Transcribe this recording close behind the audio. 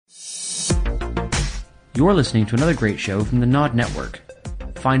You're listening to another great show from the Nod Network.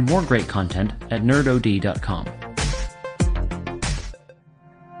 Find more great content at nerdod.com.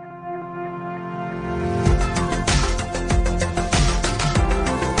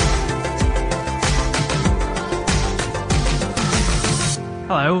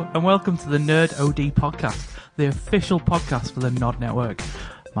 Hello, and welcome to the Nerd OD podcast, the official podcast for the Nod Network.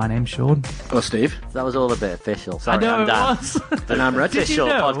 My name's Sean. Hello, Steve. That was all a bit official. Sorry, I know I'm it Dan. was. And I'm Reg. Official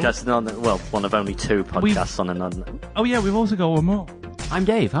Did you know? podcast on the, well, one of only two podcasts on another. Oh yeah, we've also got one more. I'm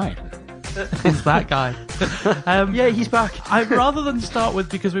Dave, hi. It's that guy. Yeah, he's back. Rather than start with,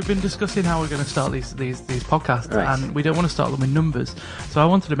 because we've been discussing how we're going to start these podcasts, Right. and we don't want to start them with numbers, so I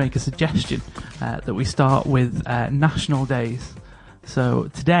wanted to make a suggestion that we start with national days. So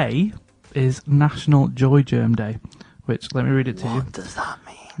today is National Joy Germ Day, which, let me read it to you. What does that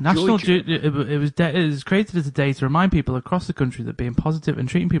mean? National it was created as a day to remind people across the country that being positive and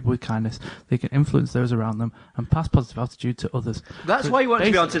treating people with kindness, they can influence those around them and pass positive attitude to others. That's why he wanted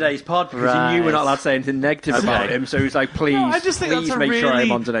to be on today's pod, because he knew we're not allowed to say anything negative about him, so he's like, please, I just think please that's a make sure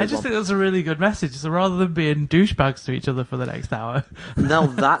I'm on I today's just one. think that's a really good message. So rather than being douchebags to each other for the next hour, No,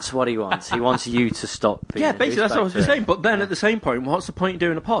 that's what he wants. He wants you to stop being Yeah, a basically that's what I was douchebag to saying, him. but then at the same point, what's the point in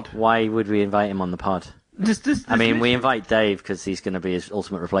doing a pod? Why would we invite him on the pod? I mean, we invite Dave because he's going to be his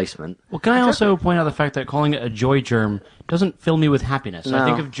ultimate replacement. Well, can I also point out the fact that calling it a joy germ doesn't fill me with happiness? No. I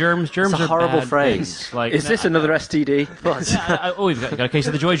think of germs. Germs It's a are horrible bad phrase. things. Like, Is this another STD? Oh, we've got a case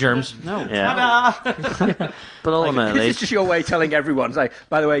of the joy germs. No. Yeah. But ultimately, This is just your way of telling everyone, it's like,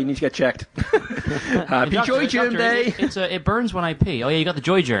 by the way, you need to get checked. Happy Joy Germ Day! It burns when I pee. Oh yeah, you got the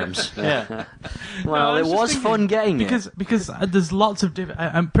joy germs. Yeah. well, I it was just was thinking, fun getting because there's lots of different,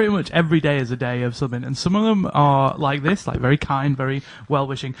 and pretty much every day is a day of something, and some of them are like this, like very kind, very well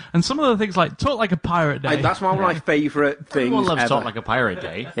wishing, and some of the things like talk like a pirate day. That's one of my favourite things Everyone loves ever. Talk Like a Pirate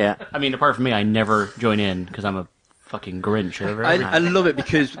Day. Yeah. I mean, apart from me, I never join in because I'm a fucking Grinch. I love it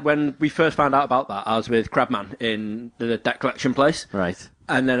because when we first found out about that, I was with Crabman in the debt collection place. Right.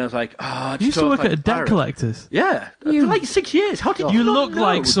 And then I was like, oh, You used to work at a debt collector's. Yeah, for like 6 years. How did You not look know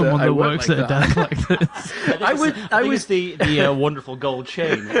like someone I that worked works like at a that? debt collector's. I was the wonderful gold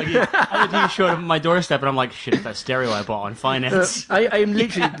chain. I think you showed up at my doorstep, and I'm like, shit, it's that stereo I bought on finance. I am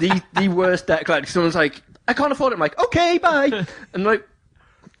literally the worst debt collector. Someone's like, I can't afford it. I'm like, okay, bye. And like,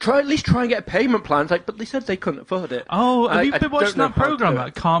 at least try and get a payment plan. It's like, but they said they couldn't afford it. Oh, have you I been watching don't know that how to program do that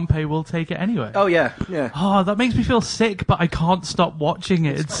it. Can't Pay Will Take It Anyway? Oh yeah, yeah. Oh, that makes me feel sick, but I can't stop watching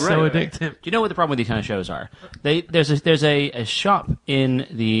it. It's so great. addictive. Do you know what the problem with these kind of shows are? There's a shop in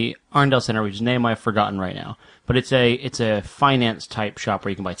the Arndale Center, which is a name I've forgotten right now, but it's a finance type shop where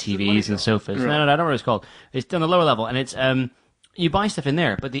you can buy TVs and sofas. No, I don't know what it's called. It's on the lower level, and it's you buy stuff in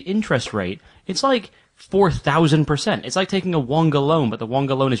there, but the interest rate, it's like 4,000%. It's like taking a Wonga loan, but the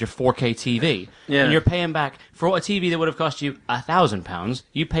Wonga loan is your 4K TV. Yeah. And you're paying back for a TV that would have cost you £1,000.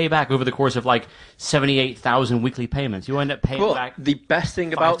 You pay back over the course of like 78,000 weekly payments. You end up paying But back. the best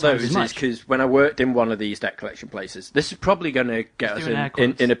thing about times those as is much. because when I worked in one of these debt collection places, this is probably going to get us doing air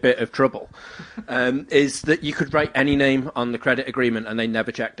in quotes. a bit of trouble, is that you could write any name on the credit agreement and they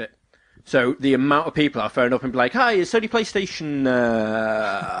never checked it. So the amount of people I phone up and be like, hi, it's Sony PlayStation...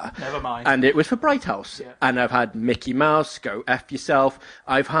 Never mind. And it was for Bright House. Yeah. And I've had Mickey Mouse, go F yourself.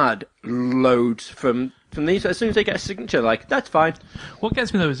 I've had loads from these. As soon as they get a signature, like, that's fine. What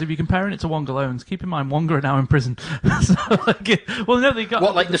gets me though is if you're comparing it to Wonga loans, keep in mind Wonga are now in prison. So, like, well, no, they got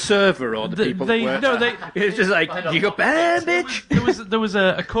What, like the server or the people that work there? It's just like, you go, bam, bitch! There was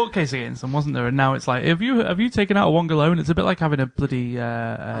a court case against them, wasn't there? And now it's like, have you taken out a Wonga loan? It's a bit like having a bloody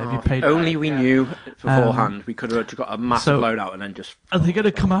have you paid? Only we knew beforehand. We could have got a massive so- loan out and then just... Are they going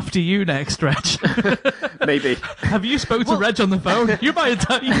to come after you next, Reg? Maybe. Have you spoke to Reg on the phone? You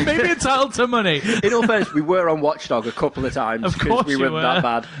may be entitled to money. In all fairness, we were on Watchdog a couple of times Of because course we you weren't were. that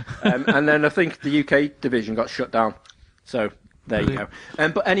bad. And then I think the UK division got shut down. So there you go.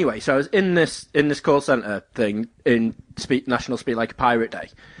 But anyway, so I was in this call centre thing in National Speak Like a Pirate Day.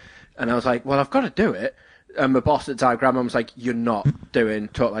 And I was like, well, I've got to do it. And my boss at the time, Grandma, was like, you're not doing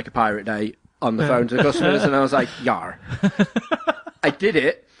Talk Like a Pirate Day on the phone to the customers. And I was like, yar. I did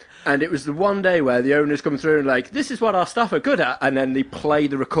it. And it was the one day where the owners come through and like, this is what our staff are good at. And then they play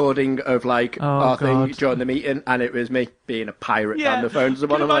the recording of like our thing God. during the meeting. And it was me being a pirate Yeah. on the phone to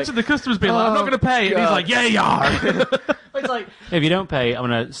someone. Can you I'm like, imagine the customers being like, I'm not going to pay. And he's God. like, yeah, you are. It's like, if you don't pay, I'm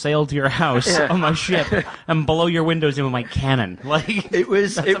going to sail to your house on my ship and blow your windows in with my cannon. Like, it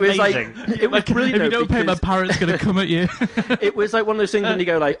was amazing. it was brilliant. If you don't pay, my parrot's going to come at you. It was like one of those things when you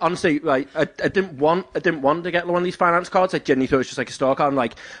go like, honestly, like I didn't want to get one of these finance cards. I genuinely thought it was just like a store card. I'm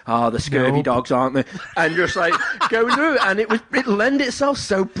like, the scurvy dogs, aren't they? And just like going through it, and it lent itself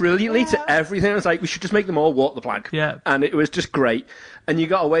so brilliantly to everything. I was like, we should just make them all walk the plank. Yeah. And it was just great. And you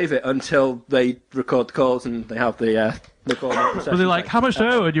got away with it until they record the calls and they have the record. Were they like, how much do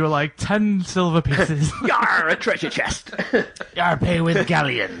I owe? And you were like, 10 silver pieces. Yar, a treasure chest. Yar, pay with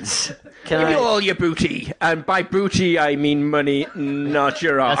galleons. Give me all your booty. And by booty, I mean money, not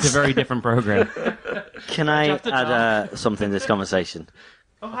your ass. That's a very different program. Can I add something to this conversation?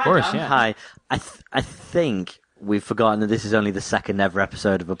 Of course, yeah. Hi. I think we've forgotten that this is only the second ever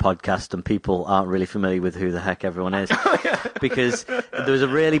episode of a podcast and people aren't really familiar with who the heck everyone is. Because there was a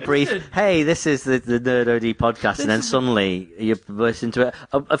really brief, hey, this is the Nerd OD podcast, and then suddenly you burst into it.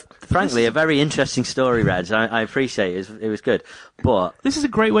 Frankly, a very interesting story, Reg. I appreciate it. It was good. But this is a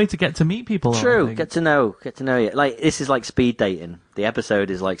great way to get to meet people. True. Get to know you. Like, this is like speed dating. The episode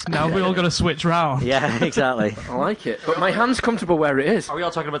is like speed dating. Now we all got to switch round. Yeah, exactly. I like it. But my hand's comfortable where it is. Are we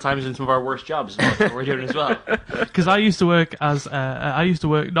all talking about times in some of our worst jobs? That's what we're doing as well. Because I used to work at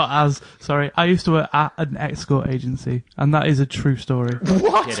an escort agency, and that is a true story.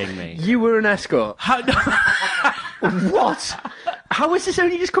 What? You're kidding me. You were an escort? What? How has this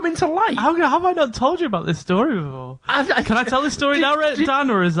only just come into light? How have I not told you about this story before? Can I tell this story now,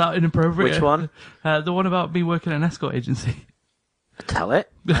 Dan, or is that inappropriate? Which one? The one about me working at an escort agency. Tell it.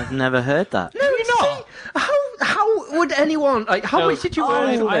 I've never heard that. No, you're not. How would anyone, like, how much did you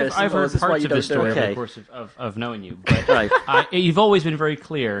learn from this? I've heard parts of this story over the course of knowing you, but you've always been very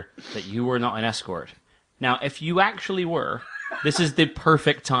clear that you were not an escort. Now, if you actually were, this is the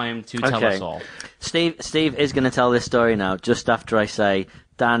perfect time to tell us all. Steve is going to tell this story now, just after I say,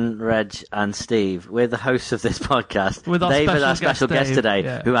 Dan, Reg, and Steve, we're the hosts of this podcast. With David, our special guest today,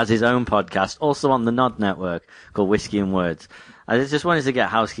 yeah. who has his own podcast, also on the Nod Network, called Whiskey and Words. I just wanted to get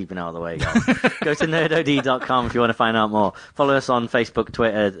housekeeping out of the way, guys. Go to nerdod.com if you want to find out more. Follow us on Facebook,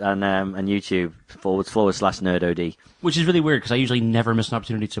 Twitter, and YouTube, /nerdod. Which is really weird, because I usually never miss an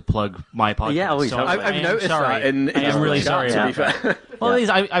opportunity to plug my podcast. Yeah, always. So I've noticed that. I am really sorry. To be fair. Well,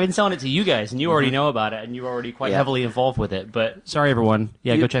 I've been selling it to you guys, and you already know about it, and you're already quite heavily involved with it. But sorry, everyone.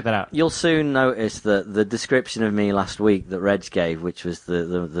 Yeah, go check that out. You'll soon notice that the description of me last week that Reg gave, which was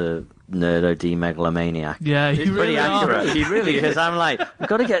the Nerd OD megalomaniac. Yeah, he's pretty accurate. He really is. Because I'm like, we've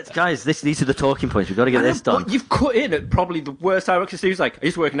got to get, guys, these are the talking points. We've got to get this done. You've cut in at probably the worst time, because Steve's like, I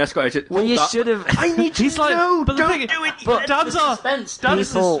used to work in escort agent. Well, you should have. I need to know. But Don't do it. But Dan's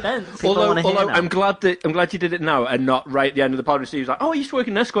suspense. Although I'm glad you did it now and not right at the end of the podcast. Steve's like, oh, I used to work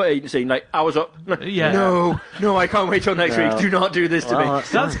in an escort agency. And like, I was up. Yeah. No, I can't wait till next week. Do not do this to me.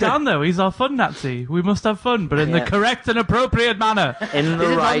 That's Dan, though. He's our fun Nazi. We must have fun, but in the correct and appropriate manner. In the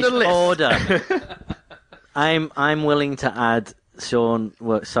right order. I'm willing to add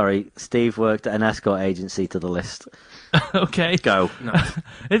Steve worked at an escort agency to the list. Okay. Go. No.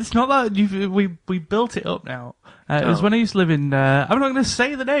 It's not that we built it up now. It was when I used to live in. I'm not going to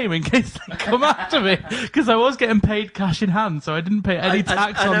say the name in case they come after me, because I was getting paid cash in hand, so I didn't pay any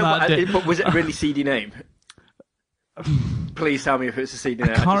tax on that. But was it a really seedy name? Please tell me if it's a seedy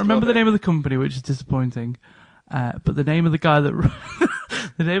name. I can't remember the name of the company, which is disappointing. But the name of the guy that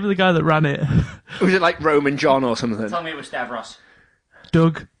ran it. Was it like Roman John or something? Tell me it was Stavros.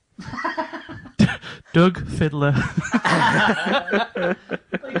 Doug. Doug Fiddler. Well,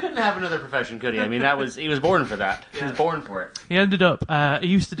 he couldn't have another profession, could he? I mean, he was born for that. He was born for it. He ended up. He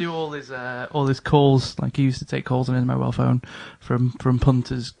used to do all his calls. Like, he used to take calls on his mobile phone from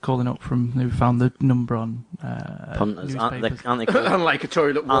punters calling up from who found the number on punters. Aren't they called, like a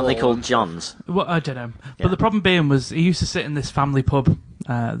toilet wall? Aren't they called Johns? Well, I don't know. Yeah. But the problem being was he used to sit in this family pub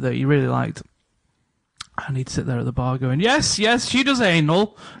that he really liked. And he'd sit there at the bar going, yes, she does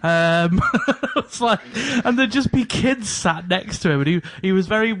anal. It's like, and there'd just be kids sat next to him. And he was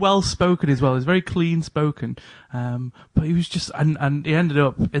very well spoken as well. He was very clean spoken. But he was just, and he ended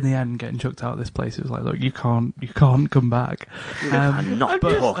up in the end getting chucked out of this place. It was like, look, you can't come back.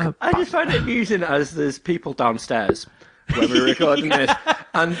 I just find it amusing as there's people downstairs when we're recording this,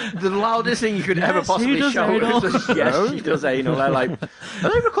 and the loudest thing you could ever possibly show is yes, she does anal. They're like,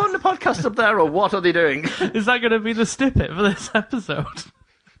 are they recording a podcast up there, or what are they doing? Is that going to be the snippet for this episode?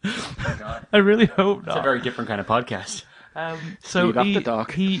 I really hope not. It's a very different kind of podcast. So After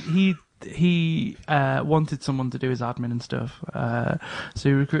Dark. He wanted someone to do his admin and stuff, so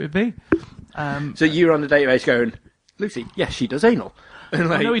he recruited me. So you were on the database going, Lucy, yes, she does anal.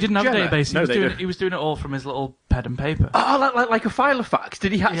 Like, no, he didn't have Gemma? a database. No, they do. He was doing it all from his little pen and paper. Oh, like a file of facts.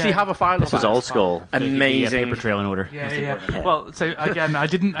 Did he actually have a file of This facts? was old school. Amazing. Paper trail in order. Yeah. Well, so again, I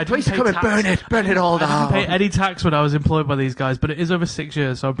didn't Please pay come and tax. burn it all I didn't down. pay any tax when I was employed by these guys, but it is over 6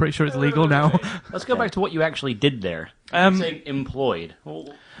 years, so I'm pretty sure it's legal now. Let's go back to what you actually did there. Saying employed. Well,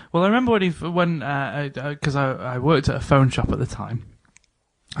 I remember because I worked at a phone shop at the time,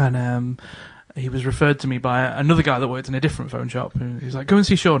 and he was referred to me by another guy that worked in a different phone shop. He was like, "Go and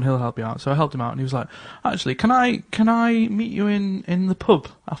see Sean; he'll help you out." So I helped him out, and he was like, "Actually, can I meet you in the pub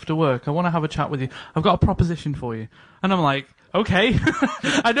after work? I want to have a chat with you. I've got a proposition for you." And I'm like, "Okay."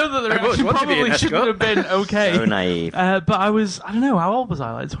 I know that the reaction probably shouldn't have been okay. So naive. But I don't know, how old was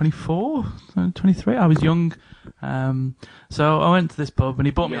I? Like 24, 23? I was young. So I went to this pub and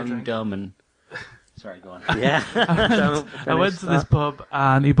he bought me a Young, drink. dumb, and... Sorry, go on. Yeah. I went to this pub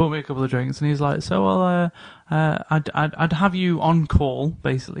and he bought me a couple of drinks and he's like, "So I'd have you on call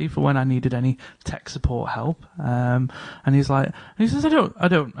basically for when I needed any tech support help." And he says, I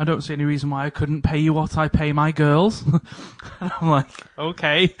don't see any reason why I couldn't pay you what I pay my girls." And I'm like,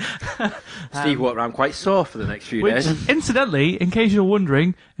 okay. Steve walked around quite sore for the next few Which, days. incidentally, in case you're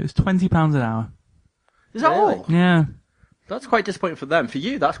wondering, it was £20 an hour. Is that Really? all? Yeah. That's quite disappointing for them. For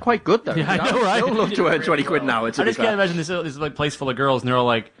you, that's quite good, though. Yeah, I I'd know, right? still love to earn 20 quid an hour, I to be just can't fair. imagine this like place full of girls, and they're all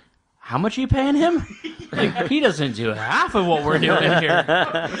like, "How much are you paying him? Like, he doesn't do half of what we're doing here."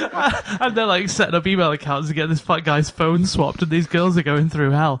 And they're like setting up email accounts to get this fat guy's phone swapped, and these girls are going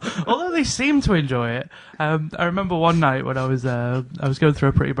through hell. Although they seem to enjoy it. I remember one night when I was going through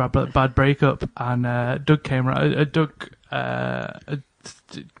a pretty bad breakup, and Doug came around. Doug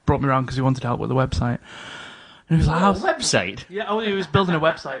brought me around because he wanted help with the website. And he was like, A website. Yeah, he was building a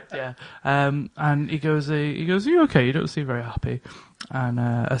website, yeah. And he goes, "Are you okay? You don't seem very happy." And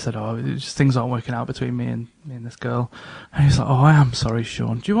I said, it's just things aren't working out between me and this girl. And he's like, "Oh, I am sorry,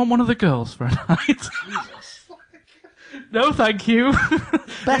 Sean. Do you want one of the girls for a night?" No, thank you.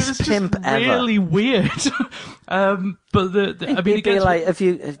 Best It was just pimp ever. really weird. But I mean,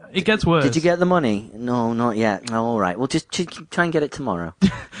 it gets worse. Did you get the money? No, not yet. No, all right. Well, just try and get it tomorrow.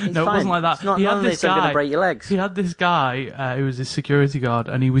 No, it wasn't like that. It's not He had only this going guy- to break your legs. He had this guy who was his security guard,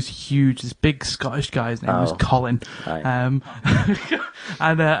 and he was huge. This big Scottish guy. His name was Oh. Colin. Right.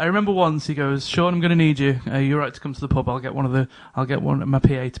 And I remember once he goes, "Sean, I'm going to need you. You're right to come to the pub. I'll get one of my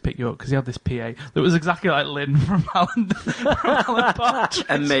PA to pick you up," because he had this PA that was exactly like Lynn from Alan Partridge.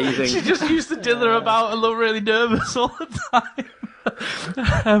 Amazing. She just used to dither about and look really nervous all the time.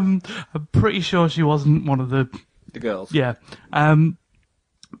 I'm pretty sure she wasn't one of the. The girls. Yeah.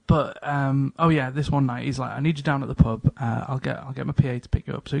 This one night he's like, "I need you down at the pub. I'll get my PA to pick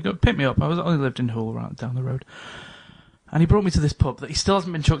you up." So he picked me up. I only lived in Hull, right down the road, and he brought me to this pub that he still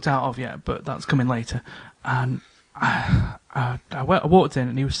hasn't been chucked out of yet, but that's coming later. And I walked in,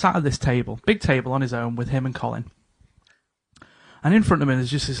 and he was sat at this table, big table on his own, with him and Colin. And in front of him,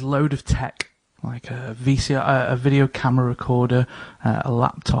 there's just this load of tech, like a VCR, a video camera recorder, a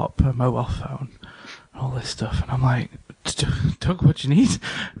laptop, a mobile phone, all this stuff. And I'm like, "Doug, what do you need?"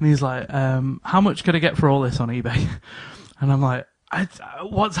 And he's like, "How much could I get for all this on eBay?" And I'm like,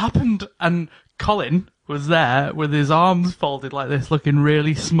 "What's happened?" And Colin was there with his arms folded like this, looking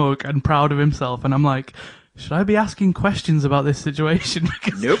really smug and proud of himself. And I'm like, should I be asking questions about this situation?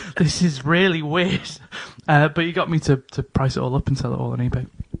 Because Nope. This is really weird. But he got me to price it all up and sell it all on eBay.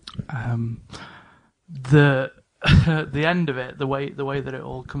 The end of it, the way that it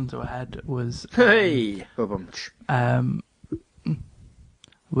all come to a head was Hey!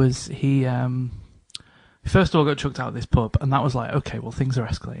 was he first of all got chucked out of this pub, and that was like, okay, well, things are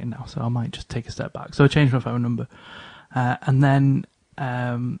escalating now, so I might just take a step back. So I changed my phone number, and then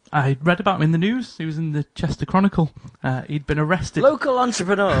I read about him in the news. He was in the Chester Chronicle. He'd been arrested. Local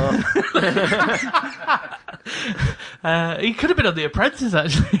entrepreneur. He could have been on The Apprentice,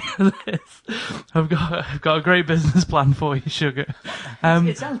 actually. I've got a great business plan for you, sugar.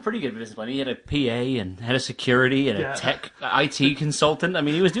 It sounds pretty good business plan. He had a PA and had a security and a tech IT consultant. I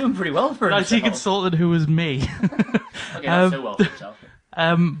mean, he was doing pretty well for An himself. IT consultant who was me. Okay, not so well for himself.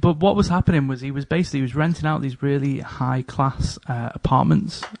 But what was happening was he was renting out these really high class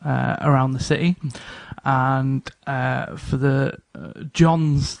apartments around the city, and for the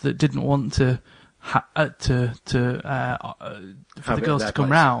Johns that didn't want for the girls to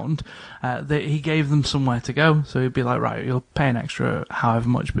come round, he gave them somewhere to go. So he'd be like, "Right, you'll pay an extra however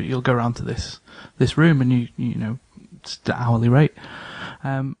much, but you'll go round to this room, and you know, it's the hourly rate."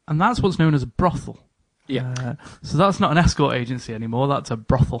 And that's what's known as a brothel. Yeah. So that's not an escort agency anymore, that's a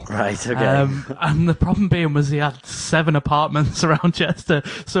brothel. Right, okay. And the problem being was he had 7 apartments around Chester,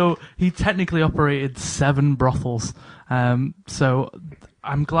 so he technically operated 7 brothels. So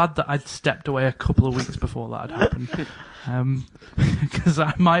I'm glad that I'd stepped away a couple of weeks before that had happened. Because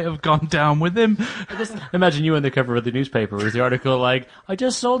I might have gone down with him. Just imagine you on the cover of the newspaper with the article like, I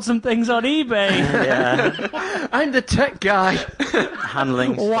just sold some things on eBay. Yeah. I'm the tech guy.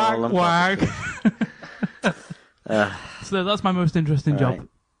 Handling stolen Whack. property. So that's my most interesting job. Right.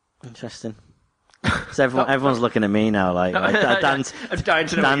 Interesting. So everyone's looking at me now, like Dan's, I'm dying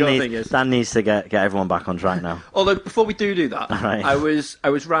to know what your thing is. Dan needs to get everyone back on track now. Although before we do that, Right. I was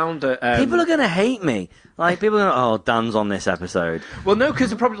round at. People are gonna hate me. Like people are gonna, oh, Dan's on this episode. Well, no, because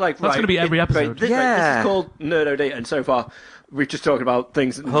they're probably like, That's gonna be every episode. This is called Nerdo Data, and so far we're just talking about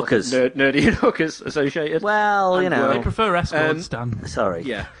things Hookers. nerdy and hookers associated. Well, you And know. I prefer escorts, Dan. Sorry.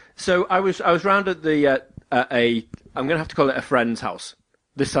 Yeah. So I was round at the I'm gonna have to call it a friend's house.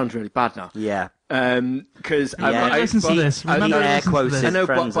 This sounds really bad now. Yeah. Because Yeah. Listen to this. Remember to air listen to quotes this. I know,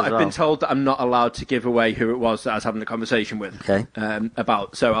 friends but as I've been well. told that I'm not allowed to give away who it was that I was having a conversation with. Okay.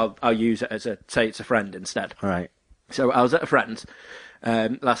 About. So I'll use it as say it's a friend instead. All right. So I was at a friend's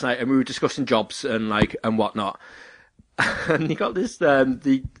last night, and we were discussing jobs and whatnot. And he got this.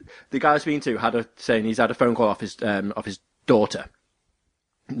 The guy I was speaking to saying he's had a phone call off his daughter.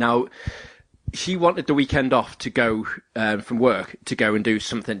 Now, she wanted the weekend off to go from work to go and do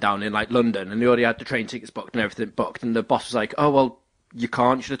something down in like London, and they already had the train tickets booked and everything booked. And the boss was like, "Oh well, you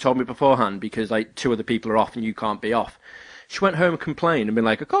can't. You should have told me beforehand because like 2 other people are off and you can't be off." She went home and complained and been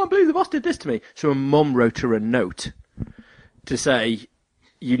like, "I can't believe the boss did this to me." So her mum wrote her a note to say,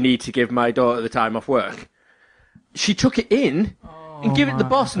 "You need to give my daughter the time off work." She took it in and gave it to the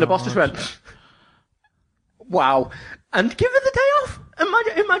boss, and the boss just went, "Wow," and give her the day off.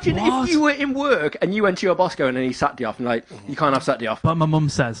 Imagine What? if you were in work and you went to your boss going, and he Saturday off, and like, you can't have Saturday off. But my mum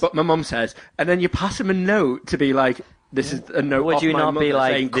says. But my mum says, and then you pass him a note to be like, "This is a note." Would off you my not mother be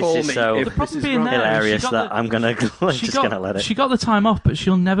like, saying, "This "Call is me so if The this problem is being wrong." there- Hilarious she got that the- I'm gonna just gonna let it. She got the time off, but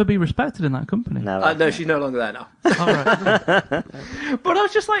she'll never be respected in that company. No. No, she's no longer there now. All right. But I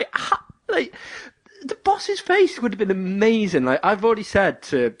was just like, the boss's face would have been amazing. Like, I've already said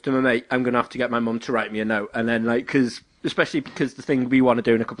to my mate, I'm going to have to get my mum to write me a note. And then, like, especially because the thing we want to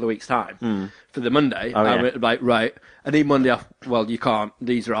do in a couple of weeks' time for the Monday, Oh, yeah. I'm like, right, I need Monday off. Well, you can't.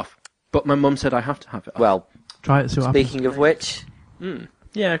 These are off. But my mum said I have to have it off. Well, Try it, see what happens. speaking of which,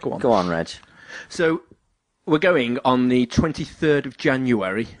 Yeah, go on. go on, Reg. So, we're going on the 23rd of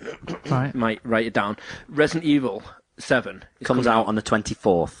January. Right. Might write it down. Resident Evil 7 is Comes coming out on the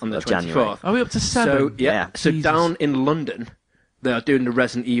 24th on the of 24th. January. Are we up to 7? So Yeah. So Jesus. down in London, they are doing the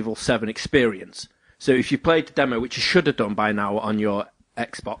Resident Evil 7 experience. So if you played the demo, which you should have done by now on your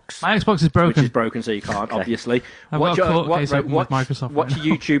Xbox, My Xbox is which broken. is broken, so you can't, obviously. I've got a court case open with watch Microsoft watch right a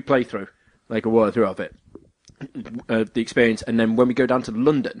YouTube playthrough, like a walkthrough of it, the experience, and then when we go down to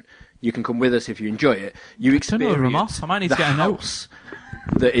London, you can come with us if you enjoy it. You Turn all of them experience off. I might need the to get a note. house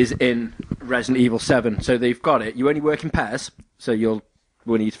that is in Resident Evil 7. So they've got it. You only work in pairs, so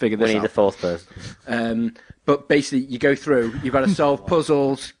we'll need to figure this We need out. the 4th person. But basically, you go through. You've got to solve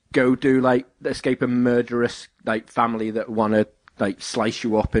puzzles. Go do like escape a murderous like family that want to like slice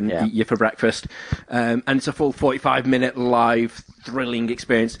you up and Yeah. eat you for breakfast. And it's a full 45-minute live thrilling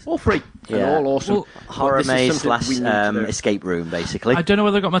experience, all free and Yeah. all awesome. Well, But Horror this is maze something we need to do. escape room, basically. I don't know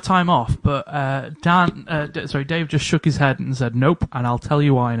whether I got my time off, but Dave just shook his head and said nope, and I'll tell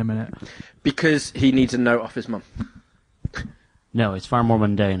you why in a minute. Because he needs a note off his mum. No, it's far more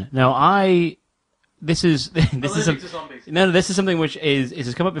mundane. No, this is this is this is something which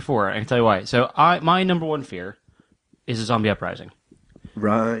has come up before. I can tell you why. So my number one fear is a zombie uprising.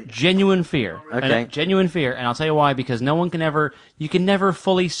 Right. Genuine fear. Okay. Genuine fear, and I'll tell you why. Because you can never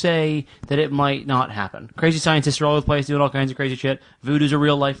fully say that it might not happen. Crazy scientists are all over the place doing all kinds of crazy shit. Voodoo's a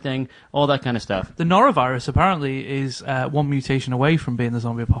real life thing. All that kind of stuff. The norovirus apparently is one mutation away from being the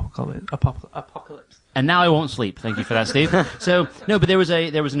zombie apocalypse. And now I won't sleep. Thank you for that, Steve. So no, but there was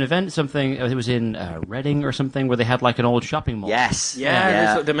an event, something. It was in Reading or something, where they had like an old shopping mall. Yes.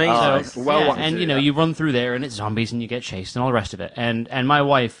 Yeah, it's amazing. Oh, So, well, wanted and to you do know, that. you run through there, and it's zombies, and you get chased, and all the rest of it. And my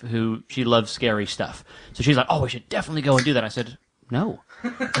wife, who she loves scary stuff, so she's like, "Oh, we should definitely go and do that." I said, "No,"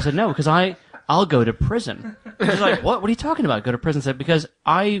 because I'll go to prison. She's like, "What? What are you talking about? Go to prison?" I said, "Because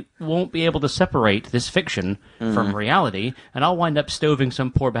I won't be able to separate this fiction from reality, and I'll wind up stoving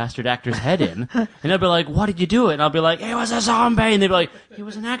some poor bastard actor's head in, and they'll be like, 'Why did you do it?' And I'll be like, 'He was a zombie,' and they'd be like, 'He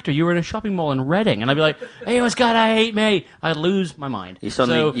was an actor. You were in a shopping mall in Reading,' and I'd be like, 'He was gonna hate me.' I'd lose my mind. You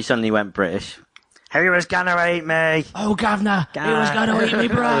suddenly went British. He was gonna eat me. Oh, governor, he was gonna eat me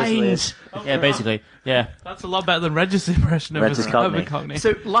brains. Yeah, basically. Yeah. That's a lot better than Reg's impression of Reg's a Cockney. Cockney.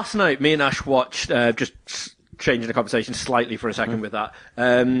 So last night, me and Ash watched, just changing the conversation slightly for a second with that,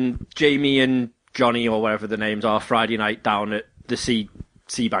 Jamie and Johnny, or whatever the names are, Friday night down at the Sea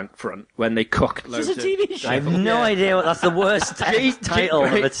Seabank front when they cook loads Is this a TV show? I have no idea what that's the worst title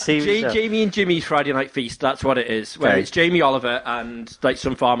of a TV show. Jamie and Jimmy's Friday Night Feast. That's what it is. Where it's Jamie Oliver and like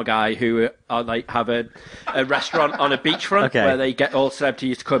some farmer guy who are like have a restaurant on a beachfront where they get all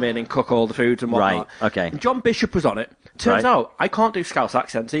celebrities to come in and cook all the foods and whatnot. Right. Okay. And John Bishop was on it. Turns out I can't do Scouse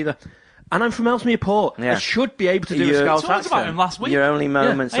accents either. And I'm from Ellesmere Port. Yeah. I should be able to do a Scouse Talked about him accent. last week. You're only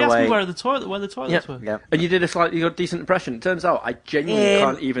moments I asked away. him where the toilets were. Yeah. And you did a slightly decent impression. It turns out I genuinely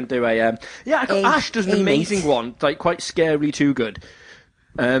can't even do a... Ash does an amazing one, like quite scary too good.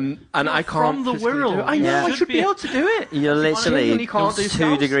 And I can't... from the physically do it. Wirral. I know, Yeah. I should be able to do it. You're literally genuinely can't do 2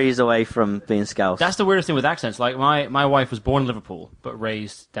 Scouse. degrees away from being Scouse. That's the weirdest thing with accents. Like, my wife was born in Liverpool, but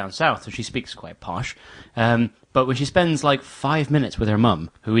raised down south, so she speaks quite posh. But when she spends, like, 5 minutes with her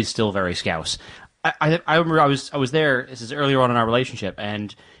mum, who is still very Scouse... I remember I was there, this is earlier on in our relationship,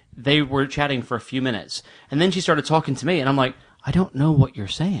 and they were chatting for a few minutes, and then she started talking to me, and I'm like, I don't know what you're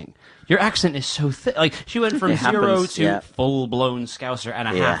saying. Your accent is so thick. Like, she went from 0 to full-blown Scouser and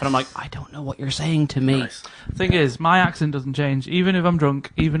a half, and I'm like, I don't know what you're saying to me. Nice. Thing is, my accent doesn't change, even if I'm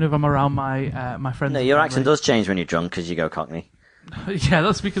drunk, even if I'm around my my friends. No, your accent does change when you're drunk because you go Cockney. Yeah,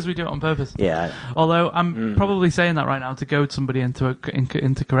 that's because we do it on purpose. Yeah. Although I'm probably saying that right now to goad somebody into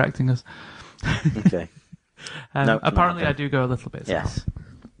correcting us. Okay. Apparently, I do go a little bit. So. Yes.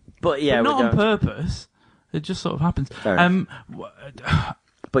 But yeah, But not we're on going. purpose. It just sort of happens. Fair enough.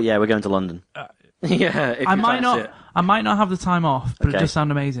 But yeah, we're going to London. Yeah, if I you might fancy not. it. I might not have the time off, but it Okay. does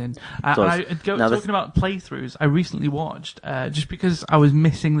sound amazing. Does. Talking about playthroughs, I recently watched just because I was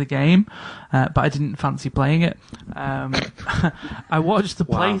missing the game, but I didn't fancy playing it. I watched the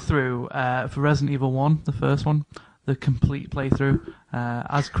playthrough for Resident Evil 1, the first one, the complete playthrough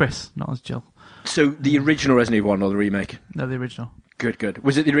as Chris, not as Jill. So the original Resident Evil 1 or the remake? No, the original. Good.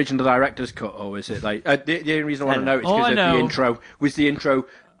 Was it the original director's cut, or was it like the only reason I want to know is All because I of know- the intro? Was the intro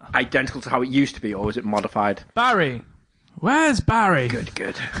identical to how it used to be, or was it modified? Barry, where's Barry?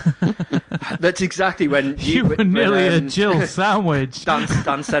 Good. That's exactly when You were nearly a Jill sandwich.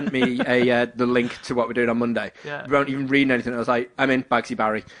 Dan sent me the link to what we're doing on Monday. Yeah. We weren't even reading anything. I was like, I'm in Bagsy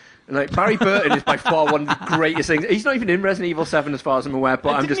Barry. And like Barry Burton is by far one of the greatest things. He's not even in Resident Evil 7 as far as I'm aware,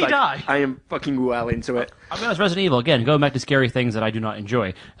 but I'm Didn't just he like, die? I am fucking well into it. I'll be honest, Resident Evil, again, going back to scary things that I do not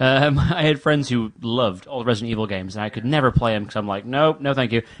enjoy. I had friends who loved all the Resident Evil games, and I could never play them because I'm like, no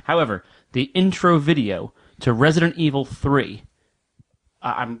thank you. However, the intro video to Resident Evil 3,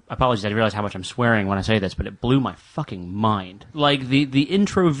 apologies, I didn't realize how much I'm swearing when I say this, but it blew my fucking mind. Like, the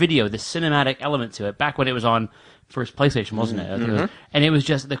intro video, the cinematic element to it, back when it was on first PlayStation, wasn't it? I think it was. And it was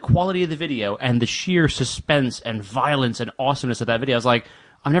just the quality of the video and the sheer suspense and violence and awesomeness of that video. I was like,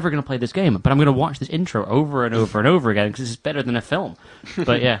 I'm never going to play this game, but I'm going to watch this intro over and over and over again because it's better than a film.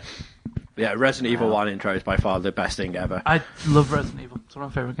 But yeah. Yeah, Resident Evil 1 intro is by far the best thing ever. I love Resident Evil. It's one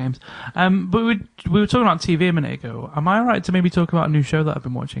of my favourite games. But we were talking about TV a minute ago. Am I alright to maybe talk about a new show that I've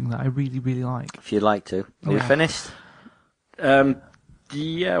been watching that I really, really like? If you'd like to. Are we finished?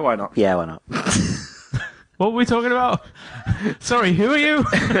 Yeah, why not? Yeah, why not? What were we talking about? Sorry, who are you?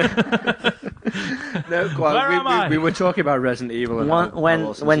 No, Where am I? we were talking about Resident Evil. And how when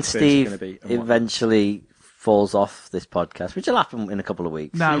awesome when this experience is Steve gonna be and what- eventually falls off this podcast, which will happen in a couple of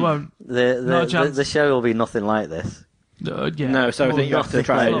weeks, No, it won't. Not a chance. the show will be nothing like this. Yeah. No, so I think you have to nothing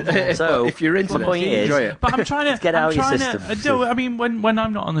try like it. that. So, if you're into my this, point you is- enjoy it. But I'm trying to Get out I'm your trying system. To, I mean, when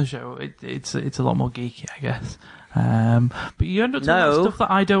I'm not on the show, it's a lot more geeky, I guess. But you end up talking about No, stuff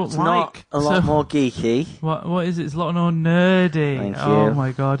that I don't It's like. not a lot So- more geeky. What is it? It's a lot more nerdy. Thank Oh you.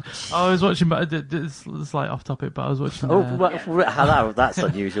 my god! I was watching, but it's like off topic. But I was watching. Oh, that's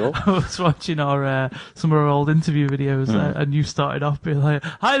unusual. I was watching some of our old interview videos, and you started off being like,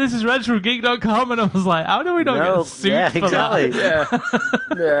 "Hi, this is Reg from Geek.com," and I was like, "How do we not No, get sued yeah, for exactly.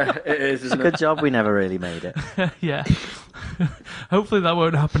 Yeah, it is, isn't Good it? job we never really made it. that?" Yeah. Hopefully that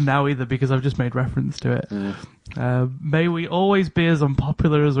won't happen now either, because I've just made reference to it. May we always be as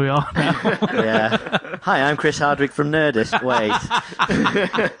unpopular as we are now. Yeah. Hi, I'm Chris Hardwick from Nerdist. Wait.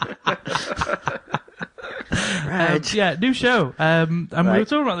 Reg. Yeah, new show. And we were Right.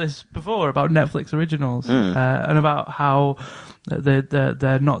 talking about this before, about Netflix originals, and about how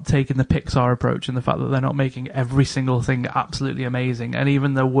they're not taking the Pixar approach, and the fact that they're not making every single thing absolutely amazing, and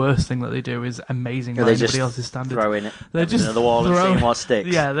even the worst thing that they do is amazing by They anybody just else's standards. throwing it They're just into the wall and throwing- seeing what sticks.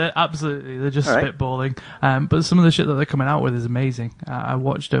 Yeah, they're just All right. spitballing. But some of the shit that they're coming out with is amazing. I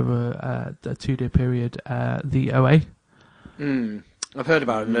watched over a 2-day period the OA. I've heard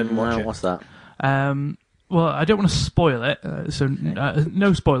about it and didn't watch No, it. what's that? Well, I don't want to spoil it, so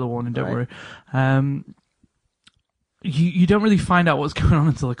no spoiler warning, don't Right. worry. you don't really find out what's going on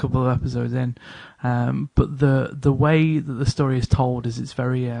until a couple of episodes in. But the way that the story is told is it's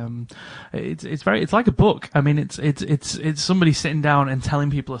very it's like a book. I mean, it's somebody sitting down and telling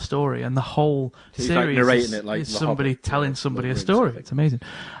people a story, and the whole So he's, like, series narrating it like is The somebody Hobbit, telling or somebody Lord a of the Rings, story. I think. It's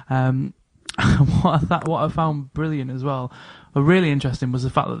amazing. What I found brilliant as well, or really interesting, was the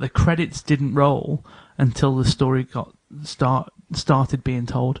fact that the credits didn't roll until the story started being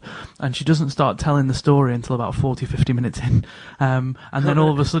told, and she doesn't start telling the story until about 40-50 minutes in, and then all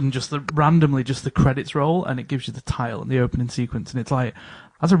of a sudden randomly the credits roll and it gives you the title and the opening sequence, and it's like,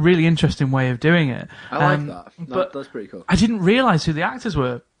 that's a really interesting way of doing it. I like that. But That's pretty cool. I didn't realise who the actors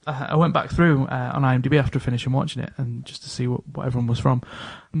were. I went back through on IMDb after finishing watching it, and just to see what everyone was from.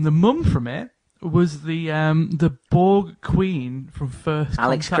 And the mum from it was the Borg Queen from First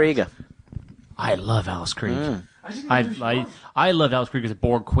Alex Contact. Krieger. I love Alice Krieger. I loved Alice Krieger as a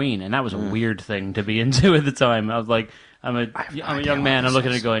Borg Queen, and that was a weird thing to be into at the time. I was like, I'm a young man. I'm looking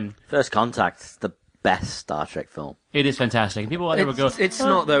at it going, First Contact, the best Star Trek film. it is fantastic. And people out there would go, It's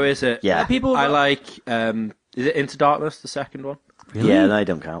not though, is it? Yeah. people. I like. Is it Into Darkness, the second one? Really? Yeah, they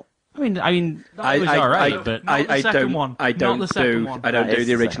don't count. I mean, it was all right, but Not the second one. I Not don't the second do. one. I don't That do is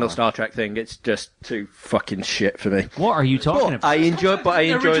the the original second Star Trek thing. It's just too fucking shit for me. what are you talking about? I enjoy The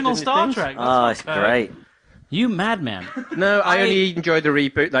the original new Star things. Trek. Oh, That's it's not fair. great. You madman. No, I only enjoy the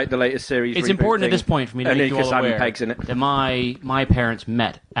reboot, like the latest series. It's reboot important at thing. this point for me to Only make you all 'cause Simon aware Pegg's in it. that my parents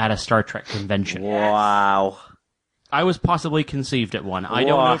met at a Star Trek convention. Wow. I was possibly conceived at one. I don't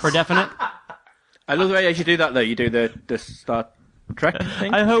know What? for definite. I love the way you should do that though. You do the Star Trek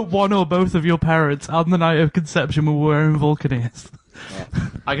thing. I hope one or both of your parents on the night of conception were wearing Vulcaneers.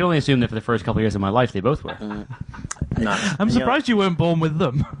 I can only assume that for the first couple of years of my life, they both were. Nice. I'm surprised you weren't born with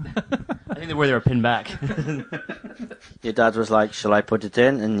them. I think they were pinned back. Your dad was like, shall I put it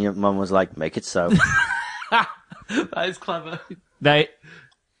in? And your mum was like, make it so. That is clever. They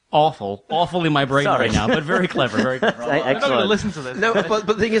awful in my brain Sorry. right now, but very clever, very clever. I'm not going to Excellent. listen to this. No, but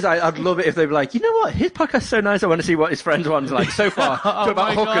the thing is, I'd love it if they were like, you know what, his podcast's so nice, I want to see what his friends one's like. So far, talk about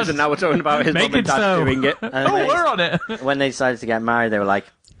my hookers, God. and now we're talking about his Make mum and it dad so. doing it. And Oh, we're on it. when they decided to get married, they were like,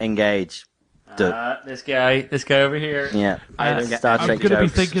 engage. This guy over here. Yeah. I don't get Star I'm Trek going to be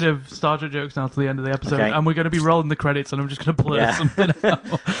jokes. thinking of Star Trek jokes now to the end of the episode, Okay. and we're going to be rolling the credits, and I'm just going to blur Yeah. something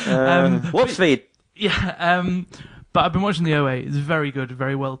out. Whoops feed. Yeah, but I've been watching the OA. It's very good,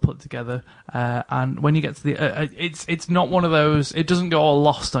 very well put together. And when you get to the, it's not one of those. It doesn't go all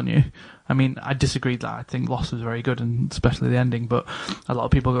Lost on you. I mean, I disagreed that. I think Lost was very good, and especially the ending. But a lot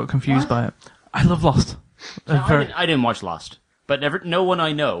of people got confused by it. I love Lost. I didn't watch Lost, but no one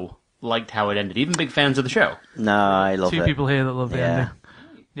I know liked how it ended. Even big fans of the show. No, I love Two it. people here that love the Yeah. ending.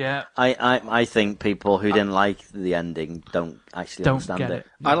 Yeah, I think people who didn't like the ending don't actually don't understand get it. it.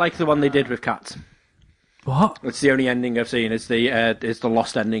 I like the one they did with cats. What? It's the only ending I've seen. It's the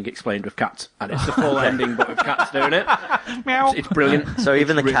Lost ending explained with cats, and it's the full ending but with cats doing it. Meow. It's brilliant. So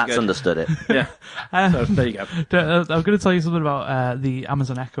even the It's really cats good. understood it. Yeah. So there you go. I'm going to tell you something about the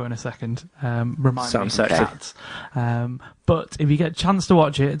Amazon Echo in a second. Remind me Sounds of sexy. cats. But if you get a chance to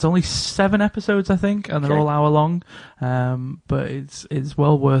watch it, it's only 7 episodes, I think, and they're Okay. all hour long. But it's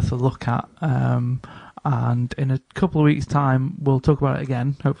well worth a look at. And in a couple of weeks' time, we'll talk about it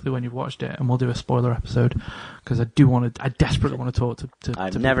again. Hopefully, when you've watched it, and we'll do a spoiler episode because I desperately want to talk to.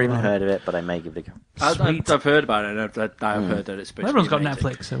 I've to never people even about heard of it, but I may give it a go. Sweet. I've heard about it, and I've heard that it's supposed Everyone's to got be amazing.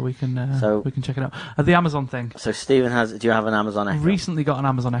 Netflix, so we can So- check it out. The Amazon thing. So Stephen do you have an Amazon Echo? Recently got an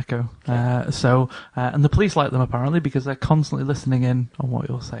Amazon Echo, and the police like them apparently because they're constantly listening in on what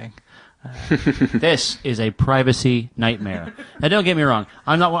you're saying. This is a privacy nightmare. Now, don't get me wrong.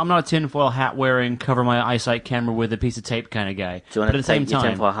 I'm not a tinfoil hat wearing, cover my eyesight camera with a piece of tape kind of guy. Do you want But to at the same take your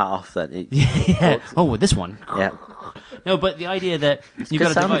time, tinfoil hat off? yeah. Oh, this one. Yeah. No, but the idea that you've good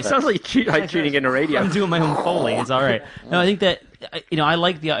got a sound device. It sounds like tuning in a radio. I'm doing my own Foley. It's all right. No, I think that I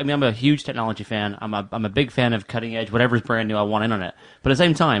like the. I mean, I'm a huge technology fan. I'm a big fan of cutting edge. Whatever's brand new, I want in on it. But at the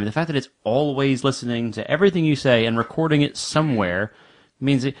same time, the fact that it's always listening to everything you say and recording it somewhere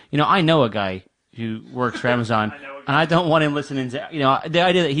means that I know a guy who works for Amazon, and I don't want him listening to. The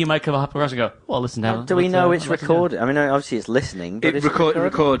idea that he might come up across and go, "Well, listen to." Do we know it's listen to- recorded? I mean, obviously it's listening, but It it's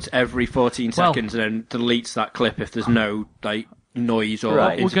records every 14 Well- seconds and then deletes that clip if there's no noise or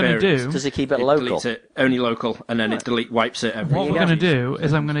Right. What we're gonna interference. do- Does it keep it It local? deletes it only local, and then it wipes it every. What we're Yeah. going to do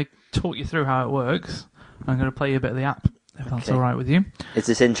is I'm going to talk you through how it works. I'm going to play you a bit of the app, if that's Okay. all right with you. Is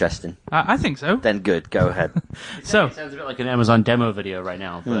this interesting? I think so. Then good. Go ahead. So, It sounds a bit like an Amazon demo video right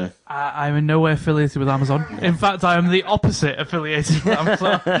now. But I'm in no way affiliated with Amazon. In fact, I am the opposite affiliated with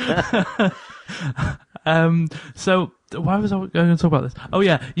Amazon. So why was I going to talk about this? Oh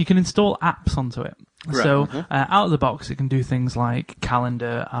yeah, you can install apps onto it. Right. So out of the box, it can do things like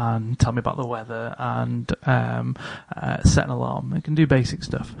calendar and tell me about the weather and set an alarm. It can do basic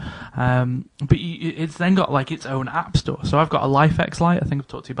stuff, but it's then got like its own app store. So I've got a LifeX Lite. I think I've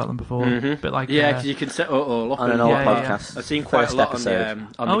talked to you about them before. But like Yeah, because you can set it all up. On an and- old yeah. podcast. I've seen quite First a lot episode.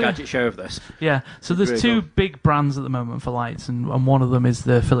 on the Gadget Show of this. Yeah, so there's Really two cool. big brands at the moment for lights, and one of them is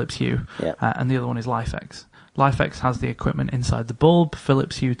the Philips Hue, Yeah. and the other one is LifeX. LifeX has the equipment inside the bulb.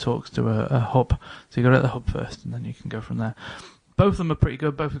 Philips Hue talks to a hub, so you go to the hub first, and then you can go from there. Both of them are pretty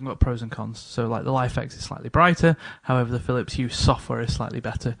good. Both of them got pros and cons. So, like the LifeX is slightly brighter, however, the Philips Hue software is slightly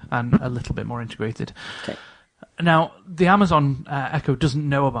better and a little bit more integrated. Okay. Now, the Amazon Echo doesn't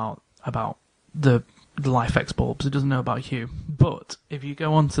know about the LifeX bulbs. It doesn't know about Hue. But if you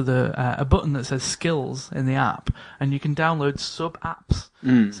go onto a button that says Skills in the app, and you can download sub apps.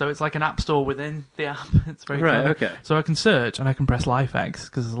 So it's like an app store within the app. It's very Right, clever. okay. So I can search and I can press LifeX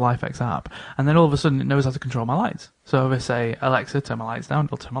because it's a LifeX app, and then all of a sudden it knows how to control my lights. So if I say Alexa, turn my lights down,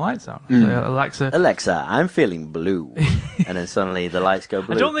 it'll turn my lights down. Say, Alexa. Alexa, I'm feeling blue. And then suddenly the lights go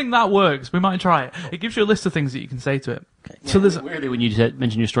blue. I don't think that works. We might try it. It gives you a list of things that you can say to it. Okay. So there's Weirdly, when you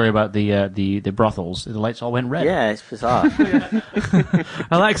mentioned your story about the brothels, the lights all went red. Yeah, it's bizarre.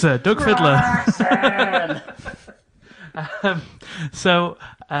 Alexa, Doug Fiddler. So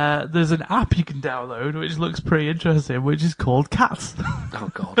there's an app you can download which looks pretty interesting, which is called Cats. Oh,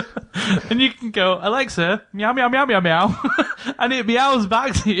 God. And you can go, Alexa, meow, meow, meow, meow, meow, and it meows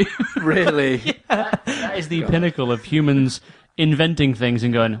back to you. Really? That is the pinnacle of humans inventing things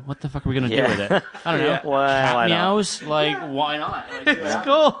and going, what the fuck are we going to Yeah. do with it? I don't know. Yeah. Well, Cat why not? meows? Like, why not? Like, It's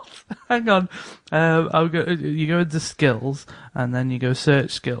called. Hang on. I'll go. You go into skills, and then you go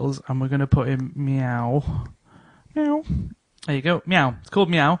search skills, and we're going to put in meow. Meow. There you go. Meow. It's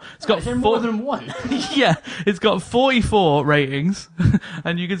called Meow. It's got is there more than one? yeah, it's got 44 ratings,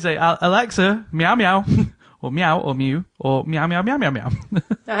 and you can say Alexa, meow meow, or meow or mew, or meow meow meow meow meow.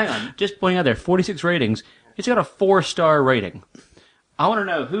 Now, hang on. Just pointing out there, 46 ratings. It's got a 4-star rating. I want to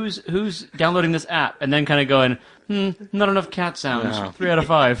know who's downloading this app and then kind of going, not enough cat sounds. No. 3 out of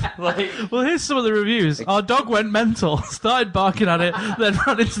 5. Like, Well, here's some of the reviews. Our dog went mental, started barking at it, then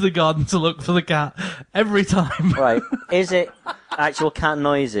ran into the garden to look for the cat every time. Right. Is it actual cat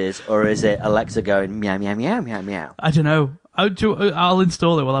noises, or is it Alexa going meow, meow, meow, meow, meow? I don't know. I'll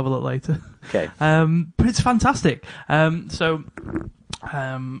install it. We'll have a look later. Okay. But it's fantastic.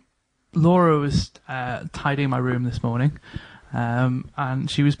 Laura was tidying my room this morning, and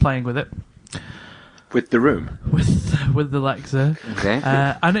she was playing with it With the room? with the Alexa. Okay.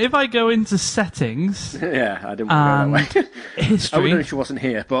 And if I go into settings, Yeah, I didn't want to go that way. I history, wouldn't if she wasn't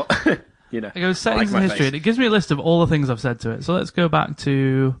here, but, you know. I go settings like my and history, face. and it gives me a list of all the things I've said to it. So let's go back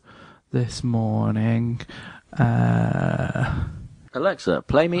to this morning. Alexa,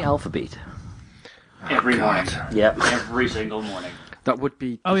 play me Alphabet. every morning. Yep. Every single morning. That would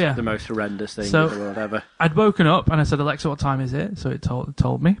be Oh, yeah. the most horrendous thing So- in the world ever. I'd woken up and I said, Alexa, what time is it? So it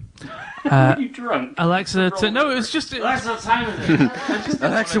told me. Are you drunk? Alexa, no, it was just. That's what time is it?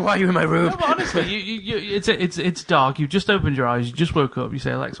 Alexa, why are you in my room? No, but honestly, it's dark. You've just opened your eyes. You just woke up. You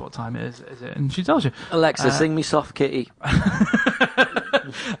say, Alexa, what time is it? And she tells you. Alexa, sing me Soft Kitty.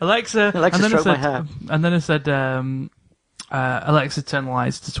 Alexa, Alexa, and then stroke my hair. And then I said, Alexa, turn the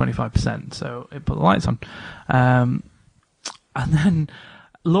lights to 25%. So it put the lights on. And then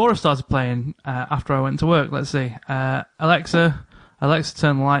Laura started playing after I went to work. Let's see. Alexa,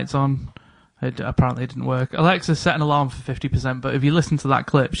 turn the lights on. It apparently didn't work. Alexa set an alarm for 50%, but if you listen to that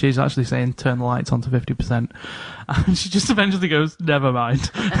clip, she's actually saying turn the lights on to 50%. And she just eventually goes, never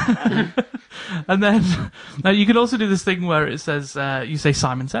mind. And then now you can also do this thing where it says, you say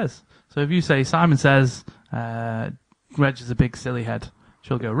Simon Says. So if you say Simon Says, Reg is a big silly head,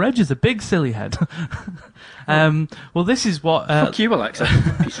 she'll go, Reg is a big silly head. Well, this is what... Fuck you, Alexa.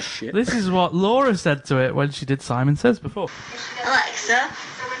 Piece of shit. This is what Laura said to it when she did Simon Says before. Alexa,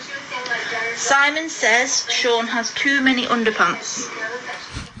 Simon says Sean has too many underpants.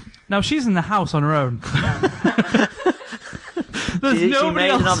 Now, she's in the house on her own. There's She nobody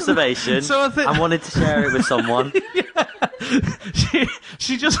made an else. observation So I think- and wanted to share it with someone.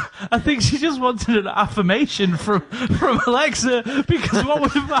 I think she just wanted an affirmation from Alexa, because what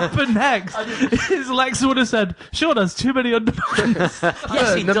would have happened next is Alexa would have said, Sean has too many underpants.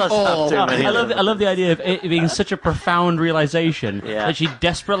 Yes, he them does all. have too many. I love the idea of it being such a profound realization Yeah. that she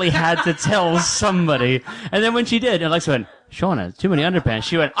desperately had to tell somebody. And then when she did, Alexa went, Sean has too many underpants.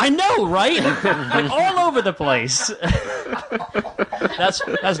 She went, I know, right? Like all over the place. That's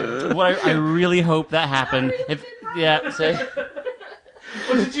what I really hope that happened. Yeah, say.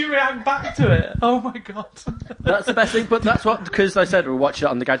 Or did you react back to it? Oh my god. That's the best thing, but that's what, because I said we watched it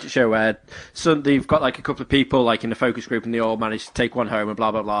on the Gadget Show where they've got like a couple of people like in the focus group and they all managed to take one home and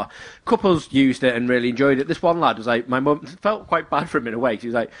blah, blah, blah. Couples used it and really enjoyed it. This one lad was like, my mum, felt quite bad for him in a way. He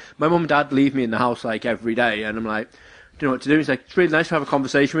was like, my mum and dad leave me in the house like every day, and I'm like, do you know what to do? He's like, it's really nice to have a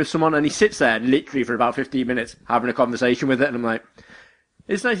conversation with someone, and he sits there literally for about 15 minutes having a conversation with it, and I'm like,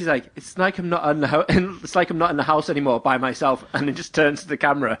 it's nice. He's like, it's like I'm not in the house anymore by myself, and then just turns to the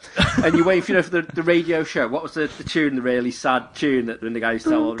camera, and you wait, for the radio show. What was the tune? The really sad tune that when the guys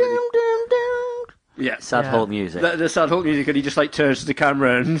tell. Yeah, Sad Hulk music. The sad Hulk music, and he just like turns to the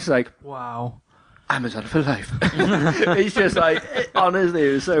camera and he's like, Wow. Amazon for life. It's just like, honestly,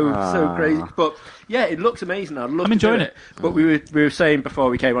 it was so crazy. But yeah, it looks amazing. I'm enjoying it. But we were saying before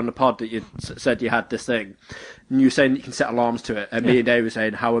we came on the pod that you said you had this thing, and you were saying that you can set alarms to it. And me and Dave were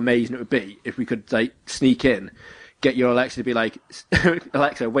saying how amazing it would be if we could like sneak in, get your Alexa to be like,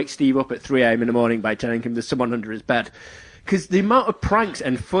 Alexa, wake Steve up at 3 a.m. in the morning by telling him there's someone under his bed. Because the amount of pranks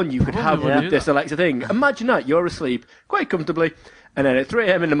and fun you could have with this Alexa thing. Imagine that, you're asleep quite comfortably, and then at 3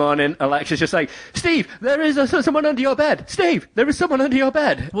 a.m. in the morning, Alexa's just like, Steve, there is someone under your bed. Steve, there is someone under your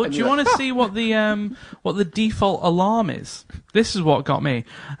bed. Well, do you want to see what the default alarm is? This is what got me.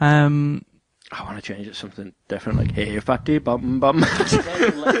 I want to change it to something different, like, hey, fatty bum bum.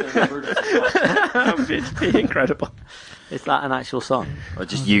 It'd be incredible. Is that an actual song? Or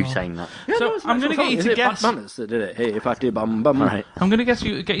just you saying that? Yeah, So no, it's an I'm going to actual get you song. to Is it guess. Black Manners that did it? Hey, fatty bum bum. Right. I'm going to get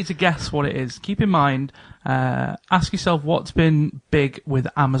you to guess what it is. Keep in mind, ask yourself what's been big with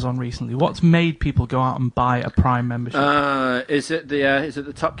Amazon recently. What's made people go out and buy a Prime membership? Is it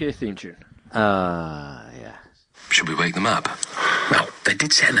the Top Gear theme tune? Yeah. Should we wake them up? Well, they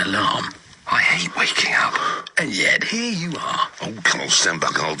did set an alarm. I hate waking up. And yet, here you are. Oh, come on, stand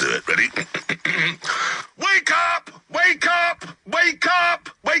back and I'll do it. Ready? Wake up! Wake up! Wake up!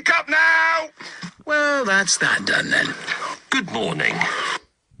 Wake up now! Well, that's that done then. Good morning.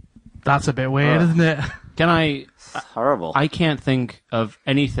 That's a bit weird, isn't it? Can I? Horrible. I can't think of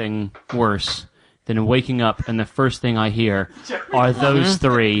anything worse than waking up and the first thing I hear are those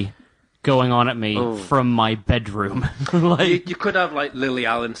three going on at me from my bedroom. Like, You could have like Lily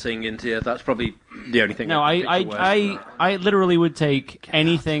Allen sing into you. That's probably the only thing. no, I literally would take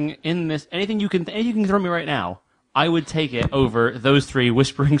anything in this, anything you can throw me right now. I would take it over those three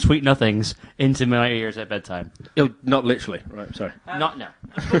whispering sweet nothings into my ears at bedtime. Not literally. Right. Sorry. Not no.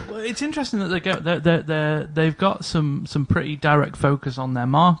 Well, it's interesting that they've got some pretty direct focus on their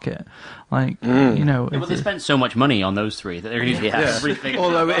market. Like, you know... Well, they spent so much money on those three that they're going to use everything.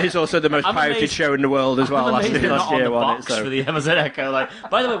 Although it is also the most I'm pirated amazed- show in the world as well. I'm Last amazed they're not on year, the wasn't box it? So. for the Amazon Echo. Like,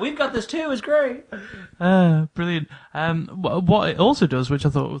 by the way, we've got this too. It's great. Brilliant. What it also does, which I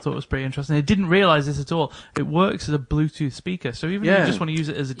thought was pretty interesting, I didn't realise this at all, it works as a Bluetooth speaker. So even if you just want to use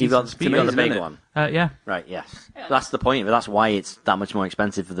it as a You've got, decent you've got the speaker... big isn't one. yeah. Right, yes. That's the point of it. That's why it's that much more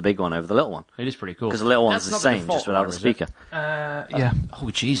expensive for the big one over the little one. It is pretty cool. Because the little one's That's the not same, default just without one, the is it? speaker. Yeah. Oh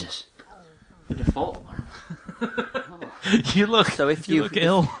Jesus! The default one. You look... So if you look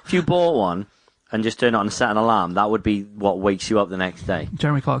ill. if you bought one and just turn it on and set an alarm, that would be what wakes you up the next day.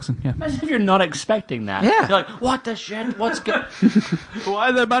 Jeremy Clarkson, yeah. Imagine if you're not expecting that. Yeah. You're like, what the shit? What's good? Why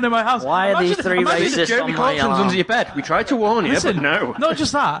are there men in my house? Why are these three Imagine if racists Jeremy on my Clarkson's alarm? under your bed. We tried to warn you, Listen, but no. not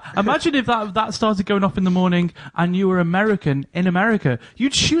just that. Imagine if that started going off in the morning and you were American in America.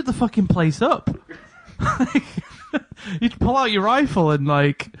 You'd shoot the fucking place up. You'd pull out your rifle and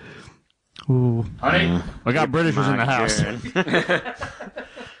like... Ooh. Honey, we got Britishers in the house.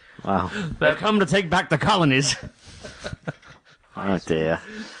 Wow. They've come to take back the colonies. Oh dear.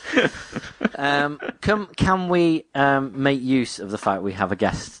 Can we make use of the fact we have a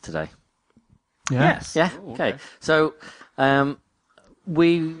guest today? Yeah. Yeah. Okay. So, obviously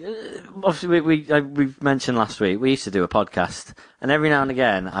we've mentioned last week we used to do a podcast, and every now and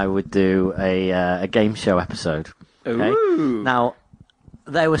again I would do a game show episode. Okay. Ooh. Now,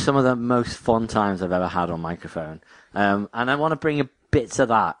 they were some of the most fun times I've ever had on microphone, and I want to bring bits of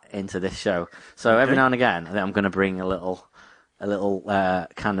that into this show. So every now and again, I think I'm going to bring a little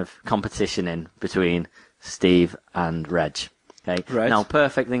kind of competition in between Steve and Reg. Okay. Right. Now,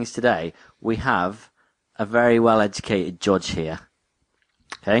 perfect things today. We have a very well-educated judge here.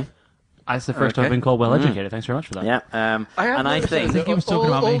 Okay. That's the first time I've been called well-educated. Thanks very much for that. Yeah. I think he was talking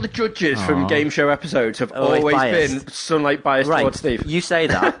about all me. the judges from game show episodes have always biased. been sunlight biased right. towards Steve. You say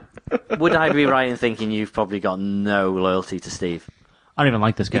that. Would I be right in thinking you've probably got no loyalty to Steve? I don't even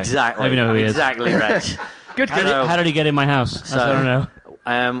like this guy. Exactly. I don't even know who he is. Exactly, Reg. Good. How did he get in my house? That's what I don't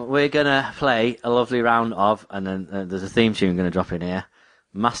know. We're gonna play a lovely round of, and then there's a theme tune going to drop in here.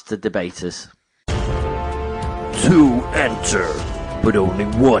 Master Debaters. To enter but only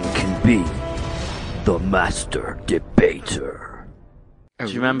one can be the Master Debater. Do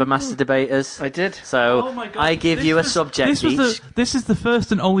you remember Master Debaters? I did. So Oh my God, I give you a subject each. This is the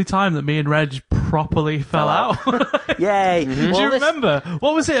first and only time that me and Reg properly fell out. Yay! Do you remember?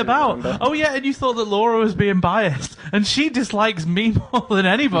 What was it about? Oh yeah, and you thought that Laura was being biased, and she dislikes me more than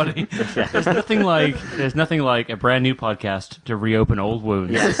anybody. There's nothing like a brand new podcast to reopen old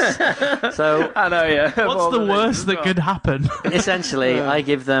wounds. So I know, yeah. What's the worst that could happen? essentially, I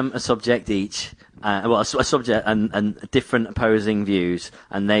give them a subject each. A subject and different opposing views,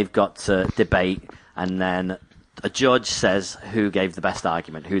 and they've got to debate, and then a judge says who gave the best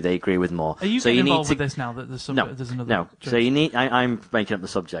argument, who they agree with more. Are you so getting you need involved to with this now that there's there's another no. judge? So you need. I'm making up the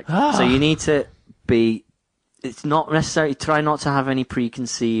subject. So you need to be. It's not necessary. Try not to have any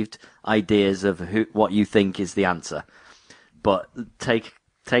preconceived ideas of what you think is the answer, but take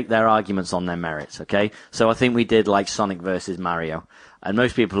their arguments on their merits. Okay. So I think we did like Sonic versus Mario. And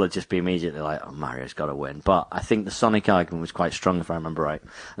most people would just be immediately like, oh, Mario's got to win. But I think the Sonic argument was quite strong, if I remember right.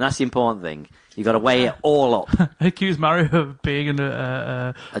 And that's the important thing. You've got to weigh it all up. Accuse Mario of being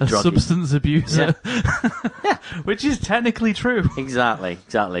a druggie. substance abuser. Yeah. Which is technically true. Exactly.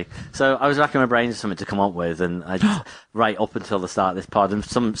 So I was racking my brains for something to come up with, and I just, right up until the start of this pod, and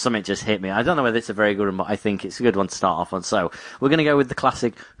something just hit me. I don't know whether it's a very good one, but I think it's a good one to start off on. So we're going to go with the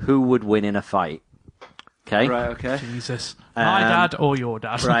classic, who would win in a fight? Okay. Right, okay. Jesus. My dad or your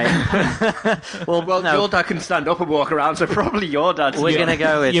dad? Right. Well, no. your dad can stand up and walk around, so probably your dad. We're going to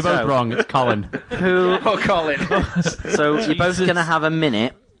go with... You're both wrong. It's Colin. Who... Oh, Colin. So you're both going to have a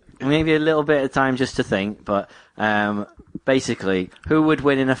minute, maybe a little bit of time just to think, but basically, who would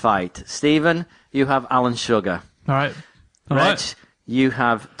win in a fight? Stephen, you have Alan Sugar. All right. Reg, you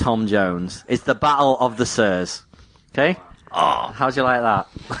have Tom Jones. It's the battle of the Sirs. Okay? Oh, how'd you like that?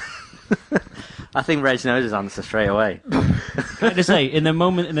 I think Reg knows his answer straight away. Can I just say, in the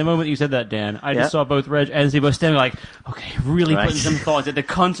moment you said that, Dan, I just saw both Reg and Steve both standing like, okay, really putting some thought into the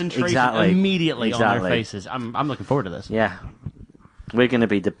concentration immediately on their faces. I'm looking forward to this. Yeah. We're going to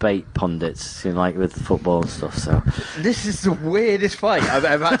be debate pundits, like with football and stuff, so... This is the weirdest fight I've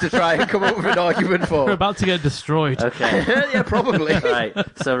ever had to try and come up with an argument for. We're about to get destroyed. Okay. Yeah, probably. Right,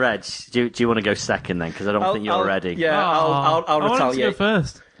 so Reg, do you want to go second then? Because I don't think you're ready. Yeah, I'll I wanted to retaliate. go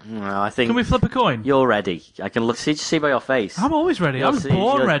first. No, I think... Can we flip a coin? You're ready. I can see by your face. I'm always ready. I was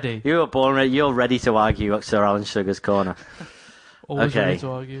born ready. You were born ready. You're ready to argue at Sir Alan Sugar's corner. Always ready to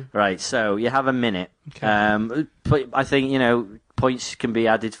argue. Right, so you have a minute. Okay. But I think, points can be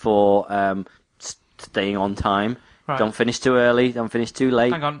added for staying on time. Right. Don't finish too early. Don't finish too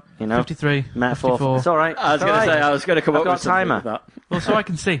late. Hang on. 53. Metaphor. 54. It's all right. I was going to say, I was going to come up got with a timer. something like that. Well, so I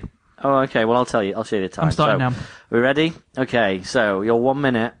can see. Oh, okay. Well, I'll tell you. I'll show you the time. I'm starting now. We ready? Okay. So your 1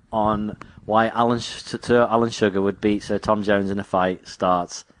 minute on why Sir Alan Sugar would beat Sir Tom Jones in a fight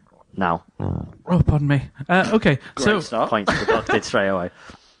starts now. Oh, pardon me. Okay, Great start. Points deducted straight away.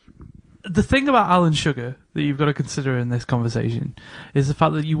 The thing about Alan Sugar that you've got to consider in this conversation is the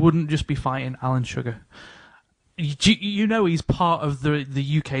fact that you wouldn't just be fighting Alan Sugar. You know he's part of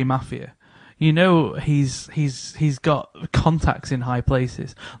the UK mafia. You know he's got contacts in high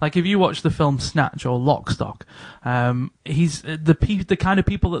places. Like if you watch the film Snatch or Lock, Stock, he's the kind of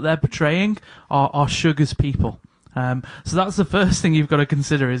people that they're portraying are Sugar's people. So that's the first thing you've got to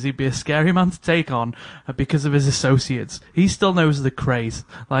consider, is he'd be a scary man to take on because of his associates. He still knows the craze.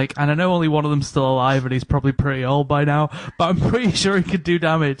 And I know only one of them's still alive and he's probably pretty old by now, but I'm pretty sure he could do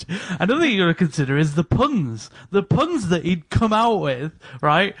damage. Another thing you've got to consider is the puns. The puns that he'd come out with,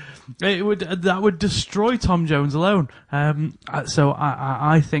 right? That would destroy Tom Jones alone. So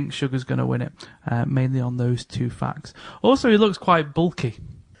I think Sugar's going to win it, mainly on those two facts. Also, he looks quite bulky.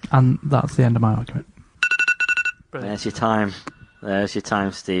 And that's the end of my argument. Brilliant. There's your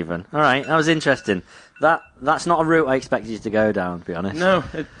time, Stephen. All right, that was interesting. That's not a route I expected you to go down, to be honest. No,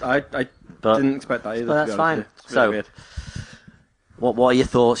 I didn't expect that either. But that's fine. So, weird. What are your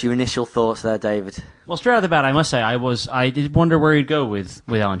thoughts? Your initial thoughts there, David? Well, straight out of the bat, I must say I did wonder where he'd go with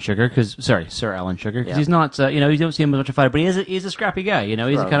Alan Sugar, Sir Alan Sugar, because he's not, you don't see him as much a fighter, but he's a scrappy guy.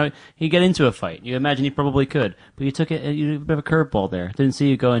 He's he'd get into a fight. You imagine he probably could, but you took a bit of a curveball there. Didn't see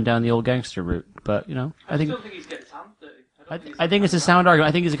you going down the old gangster route, but I think he's getting I think it's a sound argument.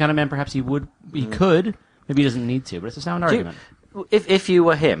 I think he's the kind of man perhaps he could, maybe he doesn't need to, but it's a sound argument. If you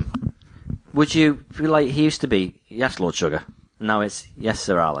were him, would you feel like he used to be, yes, Lord Sugar, now it's yes,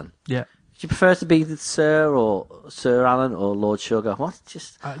 Sir Alan? Yeah. you prefer to be the Sir or Sir Alan or Lord Sugar? What?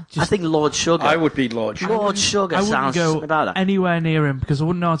 I think Lord Sugar. I would be Lord Sugar. Lord Sugar I wouldn't sounds go about that. anywhere near him because I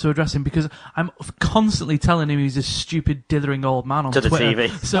wouldn't know how to address him because I'm constantly telling him he's a stupid dithering old man on To the Twitter.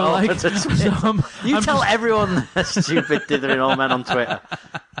 TV. So Oh, like, to Twitter. I'm Tell just- everyone they're stupid dithering old men on Twitter.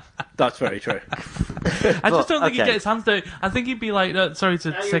 That's very true. I just don't think he'd okay. get his hands dirty. I think he'd be like, sorry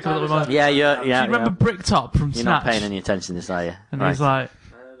to take a little bit more. Yeah, Do you remember Bricktop from You're Snatch? not paying any attention to this, are you? And he's like,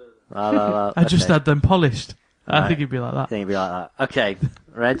 I I just had them polished. I Right. think he'd be like I that. think it'd be like that. Okay,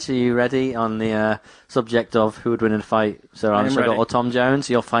 Reg, are you ready on the subject of who would win in a fight, Sir Alan am Sugar ready. or Tom Jones?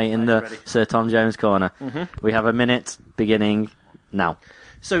 You're fighting the ready. Sir Tom Jones corner. We have a minute beginning now.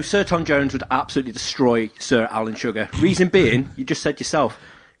 So Sir Tom Jones would absolutely destroy Sir Alan Sugar. Reason being, you just said yourself,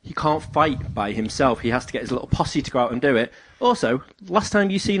 he can't fight by himself. He has to get his little posse to go out and do it. Also, last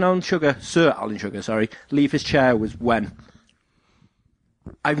time you seen Sir Alan Sugar, leave his chair was when?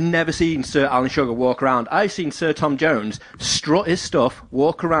 I've never seen Sir Alan Sugar walk around. I've seen Sir Tom Jones strut his stuff,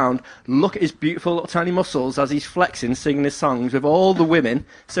 walk around, look at his beautiful little tiny muscles as he's flexing, singing his songs with all the women.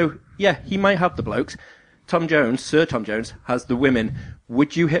 So, yeah, he might have the blokes. Sir Tom Jones, has the women.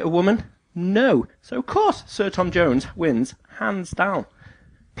 Would you hit a woman? No. So, of course, Sir Tom Jones wins, hands down.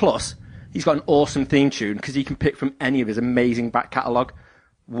 Plus, he's got an awesome theme tune because he can pick from any of his amazing back catalogue.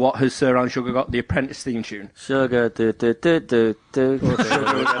 What has Sir Alan Sugar got? The Apprentice theme tune. Sugar, do, do, do, do, do.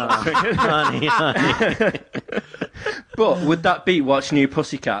 Honey, honey. But would that beat What's New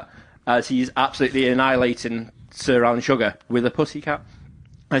Pussycat as he's absolutely annihilating Sir Alan Sugar with a pussycat?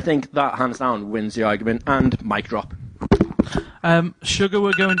 I think that hands down wins the argument, and mic drop. Sugar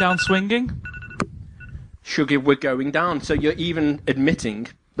were going down swinging. Sugar, we're going down. So you're even admitting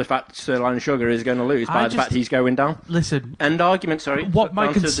the fact Sir Alan Sugar is going to lose by the fact he's going down. Listen, End argument, sorry. what my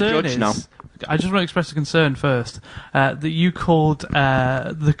Down to the concern judge is, now. I just want to express a concern first, that you called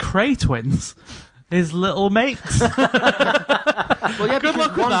the Cray twins his little mates. Well, yeah, Good because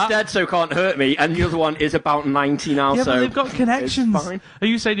luck with one's that. dead, so can't hurt me, and the other one is about 90 now, Yeah, so but they've got connections. it's fine. Are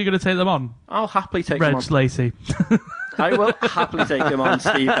you saying you're going to take them on? I'll happily take them Reg on. Lacey. I will happily take them on,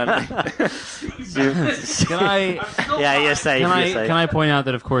 Steve Bentley. Can I? Yeah, you're safe. Can I point out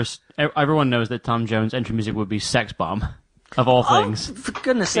that of course everyone knows that Tom Jones' entry music would be Sex Bomb, of all things. For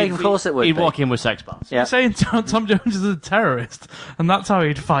goodness sake, of course it would He'd be. walk in with Sex Bombs. Yeah. You're saying Tom Jones is a terrorist, and that's how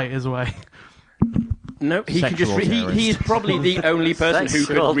he'd fight his way. No, he can just. Sexual terrorist. He is probably the only person who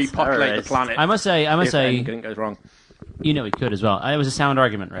Sexual could repopulate terrorist. the planet. I must say, if anything goes wrong. you know, he could as well. It was a sound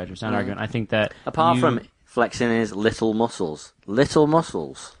argument, Reg. It was a sound argument. I think that Apart from flexing his little muscles. Little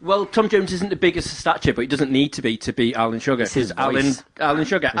muscles. Well, Tom Jones isn't the biggest of stature, but he doesn't need to be Alan Sugar. It's his Because voice. Alan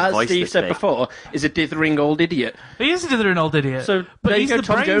Sugar, as voice Steve that's said big. before, is a dithering old idiot. He is an old idiot. So but there he's you go. the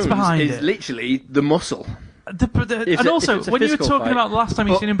Tom brains Jones behind is it. literally the muscle. If And it- also, if it's a when you were physical talking fight. about the last time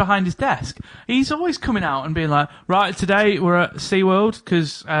you've But- seen him behind his desk, he's always coming out and being like, right, today we're at SeaWorld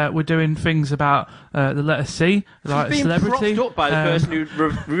because we're doing things about the letter C, like Being celebrity. propped up by the person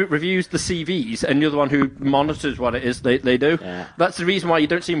who reviews the CVs and the other one who monitors what it is they do. Yeah. That's the reason why you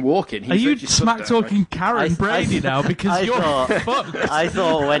don't see him walking. Are He's you literally stood smack there, talking Karen I Brady now because I you're thought- fucked? I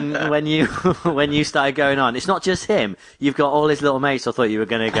thought when you when you started going on, it's not just him. You've got all his little mates. I thought you were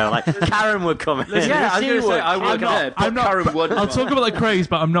going to go like Karen would come in. Yeah, I was going to say, I would there, but I'm not. Karen would. I'll talk about the craze,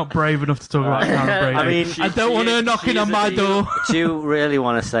 but I'm not brave enough to talk about Karen Brady. I mean, I don't want her knocking on my door. Do you really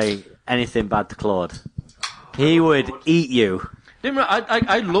want to say anything bad to Claude? He would eat you.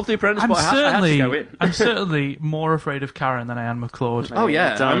 I love The Apprentice, but I had to go in. I'm certainly more afraid of Karen than I am of Claude. Oh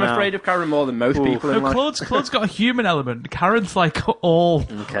yeah, Don't I'm know. afraid of Karen more than most people in No, life. Claude's got a human element. Karen's like all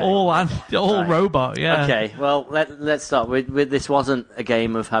Right. robot. Yeah. Okay, well let's start with this. Wasn't a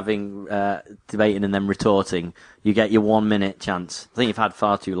game of having debating and then retorting. You get your 1 minute chance. I think you've had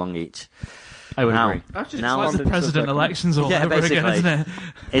far too long each. I would Now, agree. now It's the president elections all Yeah, over again, basically.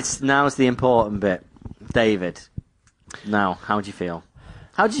 isn't it? Now's the important bit. David, now, how do you feel?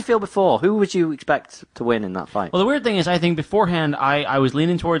 How did you feel before? Who would you expect to win in that fight? Well, the weird thing is, I think beforehand I was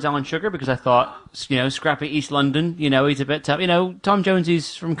leaning towards Alan Sugar because I thought, scrappy East London, he's a bit tough. Tom Jones,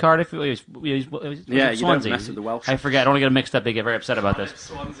 he's from Cardiff. He's Yeah, you Swansea. don't mess with the Welsh. I forget. I don't want to get them mixed up. They get very upset about this.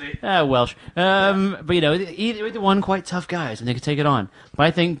 Swansea. Welsh. But either one quite tough guys, and they could take it on. But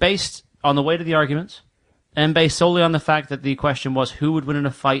I think based on the weight of the arguments, and based solely on the fact that the question was who would win in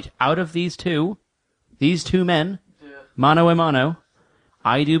a fight out of these two men, mano a mano,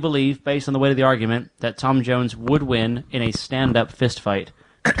 I do believe, based on the weight of the argument, that Tom Jones would win in a stand-up fist fight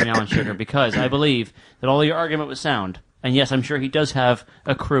between Alan Sugar, because I believe that all your argument was sound. And yes, I'm sure he does have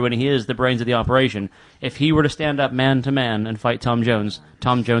a crew, and he is the brains of the operation. If he were to stand up man to man and fight Tom Jones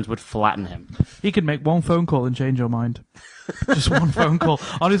would flatten him. He could make one phone call and change your mind. Just one phone call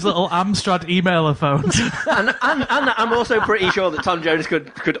on his little Amstrad emailer phone. and I'm also pretty sure that Tom Jones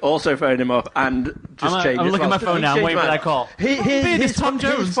could also phone him up and just change. I'm his looking at my mind. phone now. I'm Change waiting for mind. that call. Here's Tom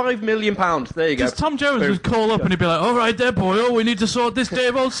Jones. £5 million. There you go. Because Tom Jones would call up and he'd be like, "All right, there, boy. We need to sort this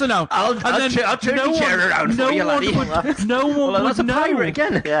Dave Olsen out." I'll turn the chair around for you, laddie. No one Well, that's would a pirate know.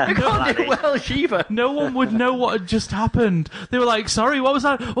 again. Yeah. I can't do well, Shiva. No one would know what had just happened. They were like, "Sorry, what was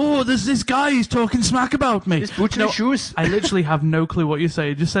that? Oh, there's this guy. He's talking smack about me." His boots and his shoes. I literally have no clue what you're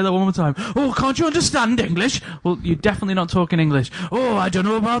saying. Just say that one more time. Oh, can't you understand English? Well, you're definitely not talking English. Oh, I don't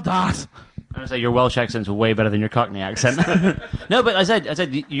know about that. I would say your Welsh accent's way better than your Cockney accent. No, but I said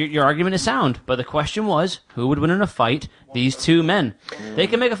your argument is sound. But the question was, who would win in a fight? These two men. They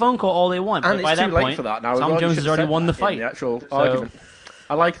can make a phone call all they want, And but by it's that too late point, for that now. Tom Jones has already won the fight. The actual argument.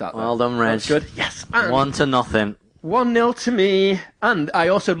 I like that. Well done, Reg. That's good. Yes. And 1-0. 1-0 to me. And I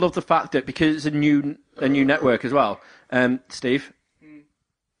also love the fact that because it's a new network as well. Steve,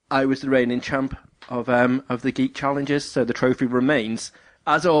 I was the reigning champ of the Geek Challenges, so the trophy remains,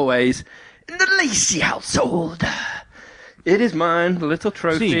 as always, in the Lacey household. It is mine, the little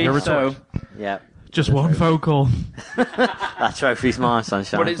trophy. See, you're so, Yeah. Just one phone call. That trophy's mine,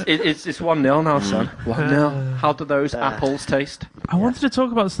 sunshine. but it's 1-0 now, son. 1-0. How do those apples taste? I wanted to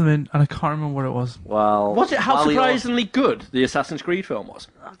talk about something, and I can't remember what it was. Well, Was it how while you're- surprisingly good the Assassin's Creed film was?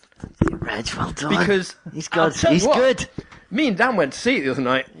 Reg, well done. Because he's I'll good. tell you He's what, good. Me and Dan went to see it the other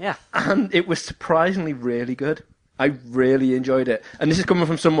night. Yeah. And it was surprisingly really good. I really enjoyed it. And this is coming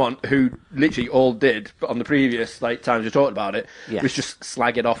from someone who literally all did, but on the previous times we talked about it, Yeah. was just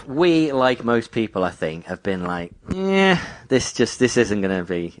slag it off. We, like most people, I think, have been like, this isn't going to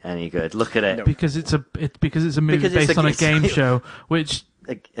be any good. Look at it. No. Because it's a movie Because it's based on a it's- game show, which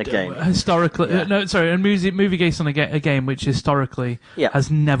A game. historically, Yeah. a movie based on a game which historically Yeah.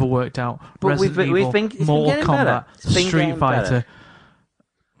 has never worked out. But we've Resident been- Evil, it's been Mortal getting Kombat, better. It's been Street getting Fighter. better.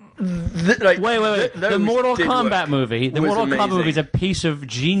 Wait. The those Mortal did Kombat work. movie. The Was Mortal Kombat amazing. movie is a piece of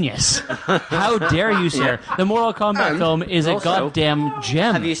genius. How dare you, sir? The Mortal Kombat And film is a also, goddamn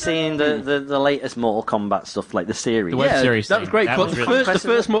gem. Have you seen the latest Mortal Kombat stuff, like the series? The web series that thing. was great. That But was the really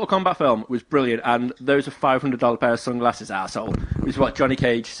first Mortal Kombat film was brilliant, and those are $500 pair of sunglasses, arsehole, is what Johnny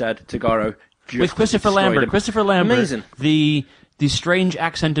Cage said to Goro. just with Christopher destroyed Lambert. him. Christopher Lambert, Amazing. the strange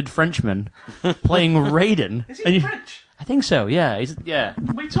accented Frenchman playing Raiden. Is he And you- French? I think so. Yeah,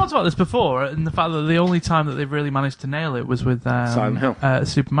 We talked about this before, and the fact that the only time that they've really managed to nail it was with Silent Hill.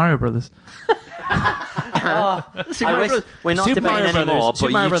 Super Mario Brothers. I wish we're not Super debating Mario anymore, Brothers. but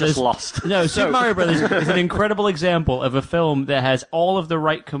Super Mario you just Brothers. lost. No, Super Mario Brothers is an incredible example of a film that has all of the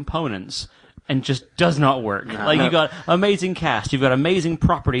right components and just does not work. You got amazing cast, you've got amazing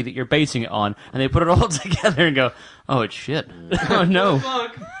property that you're basing it on, and they put it all together and go, oh, it's shit. Oh, no.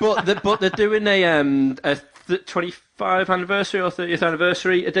 But they're doing a 25th anniversary or 30th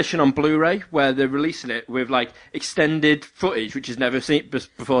anniversary edition on Blu-ray, where they're releasing it with extended footage, which is never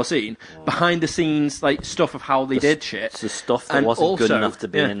before seen, behind the scenes stuff of how they did shit. It's the stuff that And wasn't good also- enough to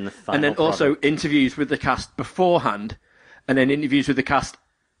be in the final And then also product. interviews with the cast beforehand, and then interviews with the cast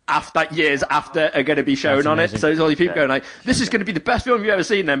years after are going to be shown That's on amazing. it. So there's all these people going this is going to be the best film you've ever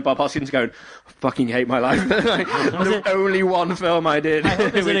seen. Then Bob Hoskins going, I fucking hate my life. The only one film I did. There's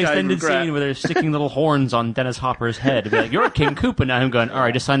an which I extended regret. scene where they're sticking little horns on Dennis Hopper's head. Be like, you're King Koopa now. I'm going, all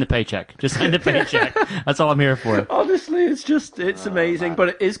right, just sign the paycheck. Just sign the paycheck. That's all I'm here for. Honestly, it's amazing, but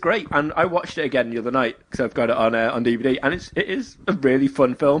it is great. And I watched it again the other night because I've got it on DVD, and it is a really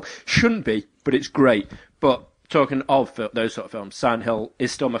fun film. Shouldn't be, but it's great. But talking of those sort of films, Silent Hill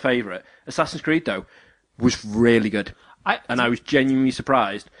is still my favourite. Assassin's Creed, though, was really good. And I was genuinely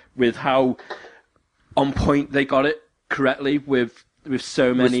surprised with how on point they got it correctly with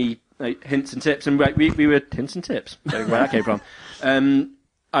so many hints and tips. And we were hints and tips. I don't know where that came from.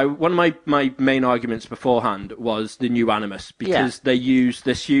 One of my main arguments beforehand was the new Animus, because they use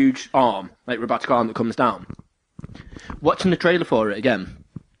this huge arm, robotic arm that comes down. Watching the trailer for it again,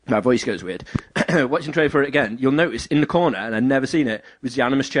 my voice goes weird. Watching the trailer for it again, you'll notice in the corner, and I'd never seen it, was the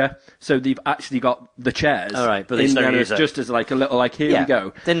Animus chair. So they've actually got the chairs All right, but they in still the Animus use it. just as a little here we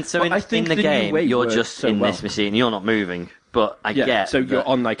go. Then so But I in think the new game, way you're works just so in well. this machine. You're not moving. But I get so you're that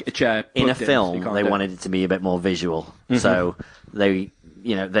on a chair in a plugged so you film. can't They do it. wanted it to be a bit more visual, so they.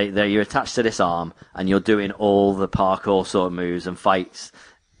 You're attached to this arm, and you're doing all the parkour sort of moves and fights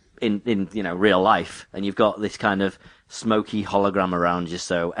in real life, and you've got this kind of smoky hologram around you,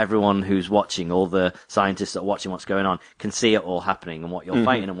 so everyone who's watching, all the scientists that are watching what's going on, can see it all happening and what you're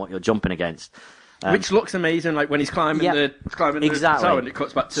fighting and what you're jumping against. Which looks amazing, like when he's climbing the tower and it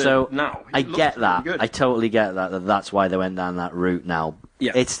cuts back to now. I get that. I totally get that. That's why they went down that route now.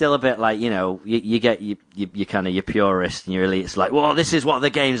 Yeah. It's still a bit like, you get you kind of your purist and your elite's like, well, this is what the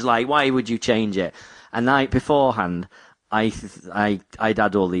game's like. Why would you change it? And beforehand, I'd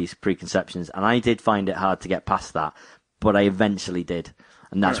had all these preconceptions, and I did find it hard to get past that, but I eventually did,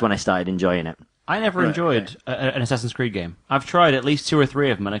 and that's when I started enjoying it. I never enjoyed an Assassin's Creed game. I've tried at least 2 or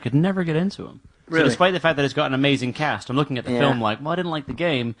 3 of them, and I could never get into them. Really? So despite the fact that it's got an amazing cast, I'm looking at the film like, well, I didn't like the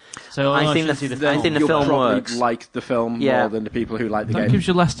game, so I think see the film. I think the You'll film probably works. like the film more than the people who like the That game. gives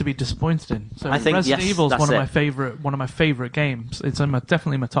you less to be disappointed in. So I think, Resident yes, Evil's that's one it. of my favorite games. It's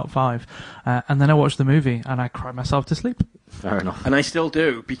definitely in my top 5. And then I watched the movie and I cried myself to sleep. Fair enough. And I still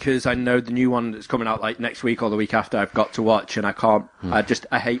do, because I know the new one that's coming out like next week or the week after I've got to watch, and I can't.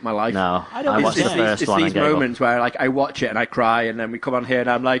 I hate my life. No, I watched the first It's one these and gave up. moments where like I watch it and I cry, and then we come on here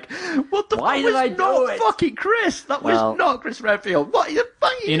and I'm like, what the Why fuck did was I do not it? fucking Chris? That was not Chris Redfield. What are you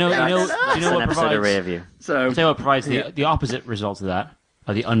fucking You know doing? what It's an episode of provides? Rearview. So I'll tell you what provides the opposite result of that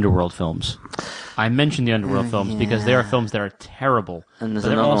are the Underworld films. I mentioned the Underworld films because they are films that are terrible, And there's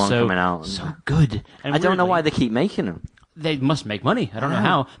but they're another one also coming out. so good. And I don't know weirdly, why they keep making them. they must make money. I don't know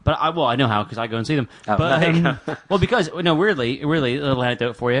how, but I know how because I go and see them. Oh, but there you well, because weirdly, a little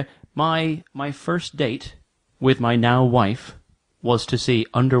anecdote for you. My first date with my now wife was to see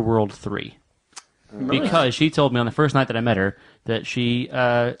Underworld 3. Because she told me on the first night that I met her that she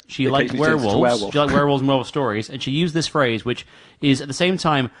liked occasionally werewolves. werewolf. She liked werewolves and werewolf stories, and she used this phrase, which is at the same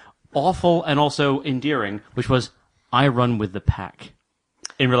time awful and also endearing, which was "I run with the pack"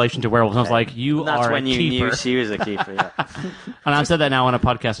 in relation to werewolves. And I was like, "You That's are when a you keeper." knew she was a keeper. Yeah. And I've said that now on a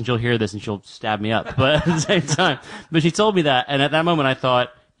podcast, and she'll hear this and she'll stab me up. But at the same time, but she told me that, and at that moment I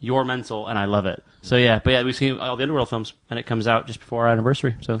thought, "You're mental," and I love it. So yeah, we've seen all the Underworld films, and it comes out just before our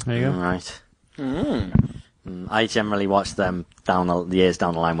anniversary. So there you go. Right. I generally watch them years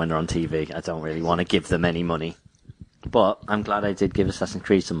down the line when they're on TV. I don't really want to give them any money. But I'm glad I did give Assassin's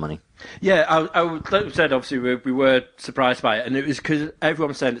Creed some money. yeah, like we said, obviously we were surprised by it, and it was because everyone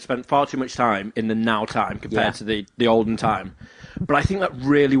was saying it spent far too much time in the now time compared to the olden time. But I think that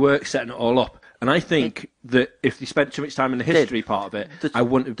really works setting it all up. And I think that if they spent too much time in the history part of it, I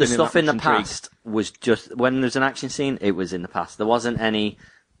wouldn't have been The stuff in the that much intrigued. past was just when there's an action scene, it was in the past. There wasn't any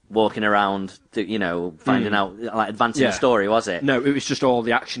walking around, finding out, like advancing the story, was it? No, it was just all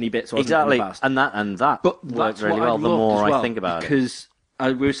the actiony bits. Wasn't Exactly, it, in the past. and that But worked that's really what well. I The loved more as well, I think about it, because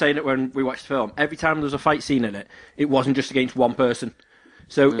we were saying it when we watched the film. Every time there was a fight scene in it, it wasn't just against one person.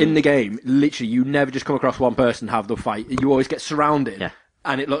 So in the game, literally, you never just come across one person have the fight. You always get surrounded,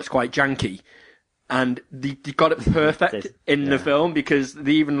 and it looks quite janky. And they got it perfect in the film, because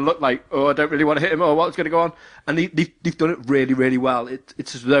they even look like, oh, I don't really want to hit him, or what's going to go on. And they've done it really, really well.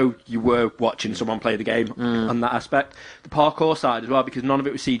 It's as though you were watching someone play the game on that aspect. The parkour side as well, because none of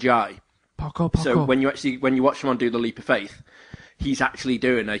it was CGI. Parkour. So when you watch someone do the leap of faith, he's actually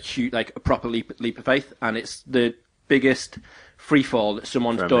doing a proper leap of faith, and it's the biggest free fall that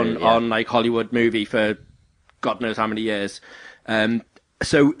someone's done on like Hollywood movie for God knows how many years.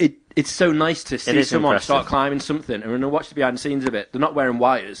 So it's so nice to see someone start climbing something, and when I watch the behind the scenes of it, they're not wearing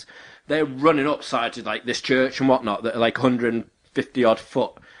wires. They're running up sides of like this church and whatnot that are like 150 odd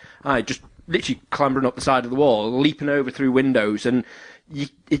foot. Just literally clambering up the side of the wall, leaping over through windows, and you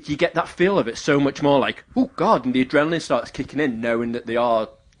get that feel of it so much more like, oh God, and the adrenaline starts kicking in, knowing that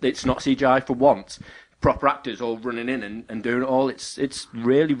it's not CGI for once. Proper actors all running in and doing it all. It's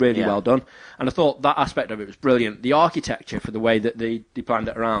really, really well done. And I thought that aspect of it was brilliant. The architecture for the way that they planned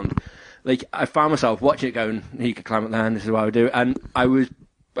it around. Like, I found myself watching it going, he could climb up there and this is what I would do. And I was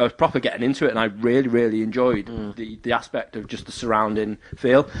proper getting into it, and I really, really enjoyed the aspect of just the surrounding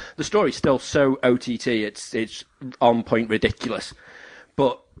feel. The story's still so OTT, it's on point ridiculous.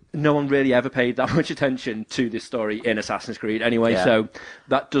 But no one really ever paid that much attention to this story in Assassin's Creed anyway, so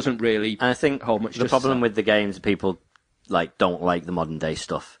that doesn't really and I think hold much the problem with the games, people don't like the modern day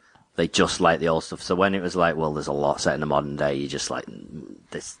stuff. They just like the old stuff. So when it was like, well, there's a lot set in the modern day, you're just like,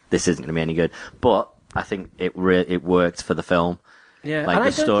 this isn't going to be any good. But I think it worked for the film. Yeah, like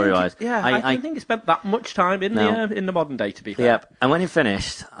the story wise. I don't think it spent that much time in the modern day, to be fair. Yeah, and when it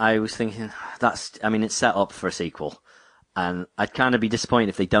finished, I was thinking it's set up for a sequel. And I'd kind of be disappointed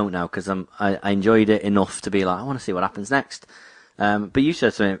if they don't now, because I enjoyed it enough to be like, I want to see what happens next. But you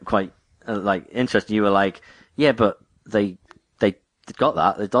said something quite interesting. You were like, yeah, but they got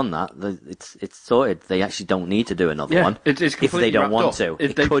that. They've done that. It's sorted. They actually don't need to do another one it's if completely they don't wrapped want up. to.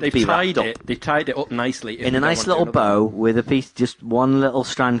 It They've could be tied wrapped up They've tied it up nicely in a nice little bow with a piece, just one little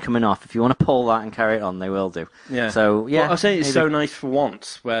strand coming off. If you want to pull that and carry it on, they will do. Yeah. So yeah, well, I say it's maybe. so nice for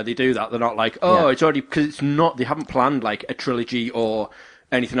once where they do that. They're not like, it's already, because it's not. They haven't planned like a trilogy or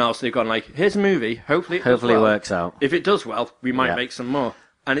anything else. They've gone like, here's a movie. Hopefully it works out. If it does well, we might make some more.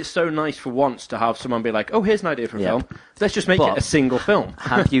 And it's so nice for once to have someone be like, oh, here's an idea for a film. Let's just make it a single film.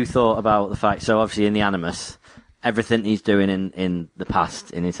 Have you thought about the fact, so obviously in the Animus, everything he's doing in the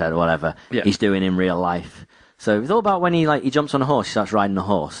past, in his head or whatever, he's doing in real life. So have you thought about when he jumps on a horse, he starts riding a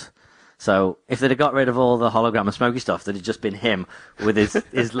horse? So if they'd have got rid of all the hologram and smoky stuff, that'd have just been him with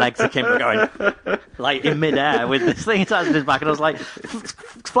his legs akimbo going like in midair with this thing attached to his back, and I was like,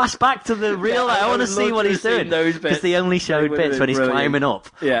 flash back to the real. I want to see what he's doing because they only showed bits when he's climbing up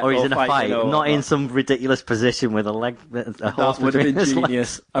or he's in a fight, not in some ridiculous position with a leg. A horse that would have been his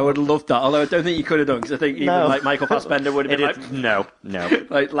genius. legs. I would have loved that. Although I don't think you could have done, because I think even like Michael Fassbender would have been like, no,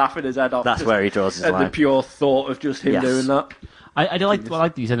 like laughing his head off. That's where he draws his at line. the pure thought of just him doing that. I do like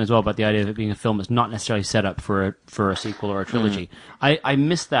what you said as well about the idea of it being a film that's not necessarily set up for a sequel or a trilogy. I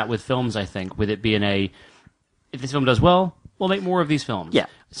miss that with films. I think with it being if this film does well, we'll make more of these films. Yeah.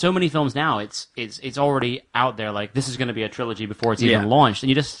 So many films now, it's already out there. Like this is going to be a trilogy before it's even launched, and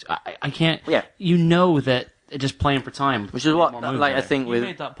you just I can't. Yeah. You know that just playing for time, which is what I think you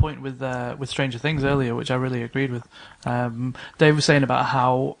made that point with Stranger Things earlier, which I really agreed with. Dave was saying about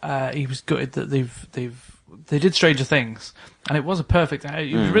how he was gutted that they did Stranger Things, and it was a perfect,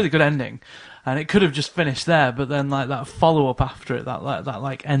 it was a really good ending, and it could have just finished there. But then, like that follow up after it,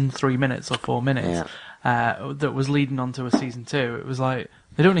 that end 3 minutes or 4 minutes, that was leading on to a season 2. It was like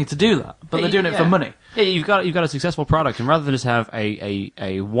they don't need to do that, but they're doing it for money. Yeah, you've got a successful product, and rather than just have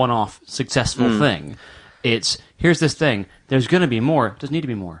a one-off successful thing, it's here's this thing. There's going to be more. It doesn't need to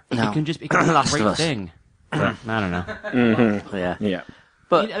be more. No. It can just be a great thing. But, I don't know. Yeah.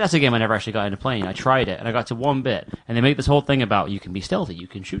 But that's a game I never actually got into playing. I tried it, and I got to one bit, and they make this whole thing about you can be stealthy, you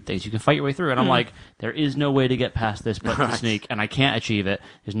can shoot things, you can fight your way through, and I'm like, there is no way to get past this but to sneak, and I can't achieve it.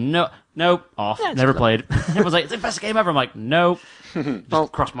 There's nope, off, never played. Everyone's like, it's the best game ever. I'm like, nope.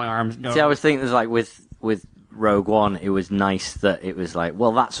 Just cross my arms. No. See, I was thinking, there's like with Rogue One, it was nice that it was like,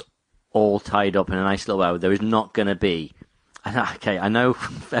 well, that's all tied up in a nice little bow. There is not going to be. Okay, I know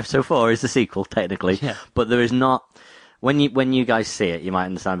Episode 4 is the sequel technically, but there is not. When you guys see it, you might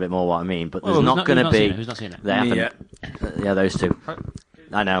understand a bit more what I mean. But there's not going to be. Who's not seen it? They haven't. Yeah, those two.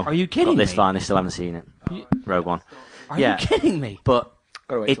 I know. Are you kidding me? This me? far, and they still haven't seen it. Rogue One. Are you kidding me? But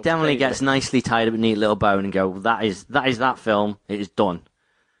it definitely gets nicely tied up in a neat little bow and go, well, that is that film. It is done.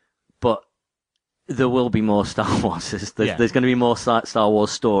 But there will be more Star Wars. There's going to be more Star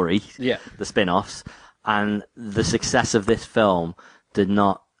Wars story. Yeah. The spin-offs. And the success of this film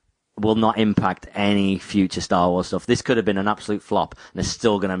will not impact any future Star Wars stuff. This could have been an absolute flop, and they're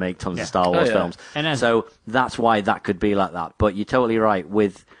still going to make tons of Star Wars films. So that's why that could be like that. But you're totally right.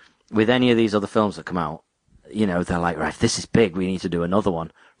 With any of these other films that come out, they're like, right, if this is big, we need to do another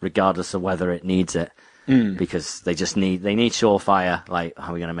one, regardless of whether it needs it. Because they need surefire, like, how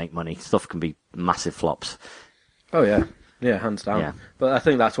are we going to make money? Stuff can be massive flops. Oh, yeah. Yeah, hands down. Yeah. But I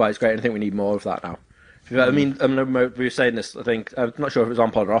think that's why it's great. I think we need more of that now. I mean, we were saying this, I think, I'm not sure if it was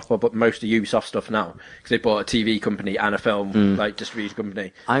on pod or off pod, but most of Ubisoft stuff now, because they bought a TV company and a film, distribution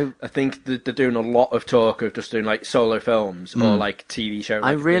company. I think they're doing a lot of talk of just doing, solo films or, TV shows.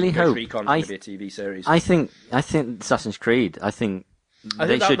 I really hope. Recon's going to be a TV series. I think Assassin's Creed, I think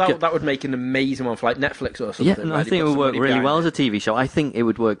that would make an amazing one for, Netflix or something. Yeah, and I think it would work really well as a TV show. I think it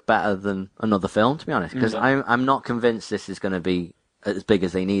would work better than another film, to be honest, because I'm not convinced this is going to be as big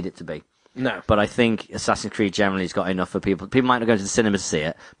as they need it to be. No. But I think Assassin's Creed generally has got enough for people. People might not go to the cinema to see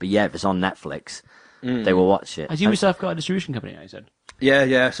it, but if it's on Netflix, they will watch it. Has Ubisoft got a distribution company now, you said?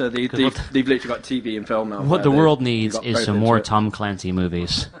 Yeah, so they've literally got TV and film now. What the world needs is some more Tom Clancy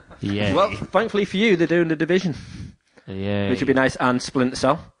movies. Yeah. Well, thankfully for you, they're doing The Division. Yeah. Which would be nice, and Splinter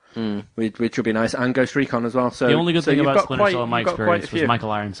Cell. Which would be nice, and Ghost Recon as well. So the only good thing about Splinter Cell in my experience was Michael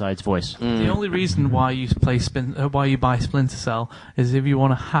Ironside's voice. The only reason why you buy Splinter Cell is if you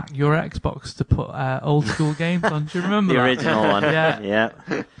want to hack your Xbox to put old school games on. Do you remember the that? original one?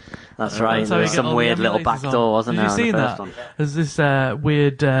 Yeah. That's right. There's some weird little backdoor, wasn't there? Have you seen that? One? There's this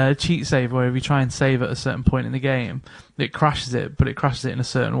weird cheat save where if you try and save at a certain point in the game, it crashes it, but it crashes it in a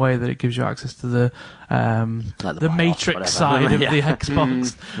certain way that it gives you access to the Matrix side of the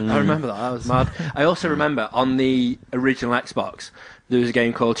Xbox. I remember that. That was mad. I also remember on the original Xbox, there was a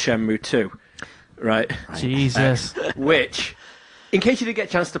game called Shenmue 2, right? Jesus. Which, in case you didn't get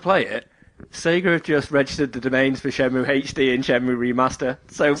a chance to play it, Sega have just registered the domains for Shenmue HD and Shenmue Remaster.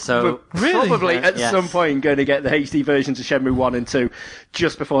 So we're Really? probably at Yes. some point going to get the HD versions of Shenmue 1 and 2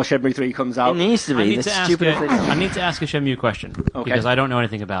 just before Shenmue 3 comes out. It needs to I be. need This to ask stupid a, I need to ask a Shenmue question because I don't know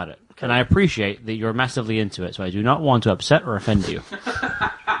anything about it, and I appreciate that you're massively into it. So I do not want to upset or offend you.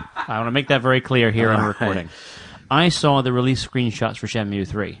 I want to make that very clear here on the recording. I saw the release screenshots for Shenmue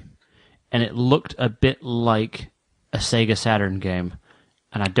 3, and it looked a bit like a Sega Saturn game,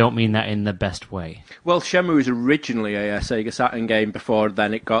 and I don't mean that in the best way. Well, Shenmue was originally a Sega Saturn game before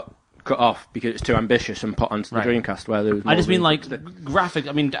then it got cut off because it's too ambitious and put onto the Right. Dreamcast where there was I just more mean like room to- graphic.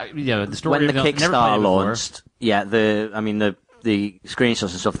 I mean, the story. When the I've never played it Kickstarter before. launched, the screenshots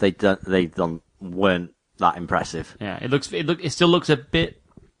and stuff they done weren't that impressive. Yeah, it still looks a bit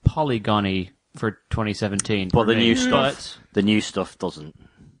polygony for 2017. But the for me. new stuff doesn't.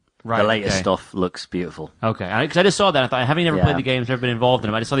 Right, The latest okay. stuff looks beautiful. Okay, because I just saw that. I thought, having never Yeah. played the games, never been involved in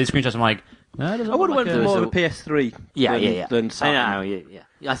them. I just saw these screenshots. I'm like, that doesn't I would have look went for like more a- of a PS3 Yeah, than, yeah. than I Saturn. know, yeah.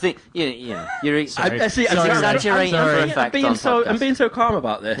 I think you're Sorry. I see. Sorry, exaggerating I'm for being- effect I'm on being so podcast. I'm being so calm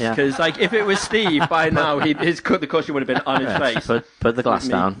about this Yeah. because, like, if it was Steve by now, the cushion would have been on his face. put the glass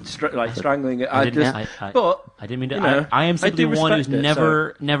Me down. strangling it. I I didn't- just, I- but I didn't mean to. you know, I am I simply do one who's respect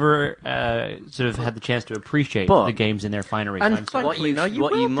it, never sort of had the chance to appreciate But- the games in their finery. And So I'm sorry. What you no, you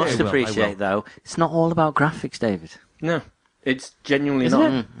what will you do. must I will, I appreciate though, it's not all about graphics, David. no, it's genuinely Isn't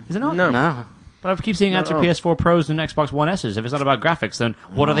not. it? Is it not? No. No. But I keep seeing ads for No. PS4 Pros and Xbox One S's. If it's not about graphics, then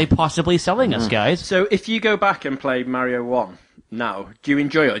what are they possibly selling us, guys? So if you go back and play Mario 1 now, do you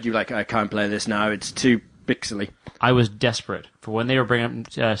enjoy it, or do you like, I can't play this now, it's too pixely? I was desperate for when they were bringing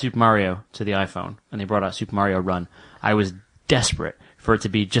up Super Mario to the iPhone, and they brought out Super Mario Run. I was desperate for it to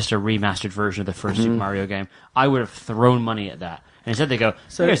be just a remastered version of the first Super Mario game. I would have thrown money at that. And instead they go,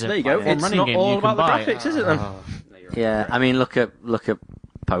 So here's a there you go. platform It's running not game all you can about the buy. graphics, is it then? Yeah, I mean, look at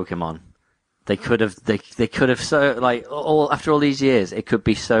Pokemon. They could have so like all after all these years, it could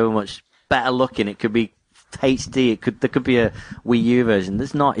be so much better looking. It could be HD. There could be a Wii U version.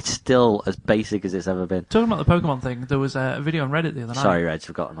 There's not. It's still as basic as it's ever been. Talking about the Pokemon thing, there was a video on Reddit the other night. Sorry, Reg,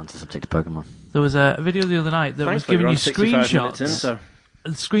 we've gotten onto the subject of Pokemon. There was a video the other night that was Thankfully, giving we're you on 65 minutes in, screenshots. so.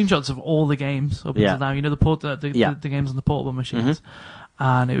 Screenshots of all the games up Yeah. until now. You know the Yeah. the games on the portable machines,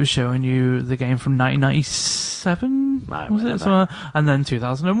 and it was showing you the game from 1997, Right, was whatever. it? So, and then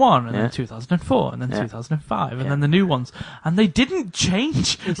 2001, and Yeah. then 2004, and then Yeah. 2005, and Yeah. then the new ones, and they didn't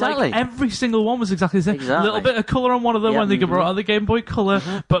change. Exactly. Like every single one was exactly the same. Exactly. A little bit of color on one of them Yeah. when they brought out the Game Boy Color,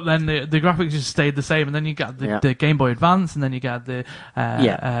 but then the graphics just stayed the same. And then you got Yeah. the Game Boy Advance, and then you got the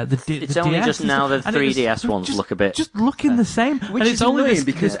It's the only DS just and now stuff, the and it was 3DS ones just- look a bit. just looking the same. Which and is it's only annoying this,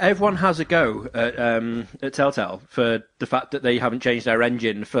 because everyone has a go at Telltale for the fact that they haven't changed their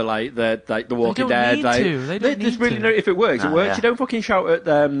engine for like the Walking don't Dead. need like, to. They don't there's need really to. no if it works. It Ah, works. yeah. You don't fucking shout at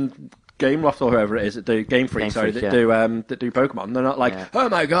Gameloft or whoever it is, at the Game Freak, Game sorry, Freak, that do Pokemon. They're not like, Yeah. oh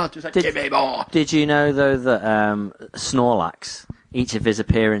my god, just like, give me more. Did you know though that Snorlax, each of his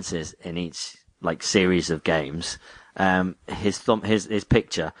appearances in each like series of games, his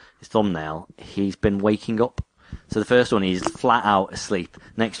picture, his thumbnail, he's been waking up. So the first one he's flat out asleep.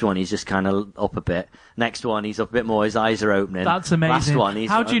 Next one he's just kind of up a bit. Next one he's up a bit more. His eyes are opening. That's amazing. Last one he's.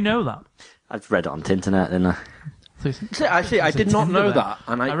 How do you know that? I've read it on the internet, didn't I? See, I did not know that,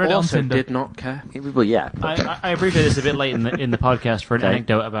 and I I, read it on also Tinder. did not care. Well, yeah. but- I appreciate this a bit late in the podcast for an Okay.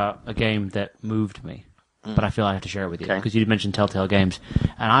 anecdote about a game that moved me. But I feel I have to share it with you Okay. because you mentioned Telltale Games,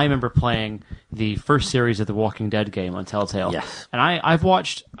 and I remember playing the first series of the Walking Dead game on Telltale. Yes. And I've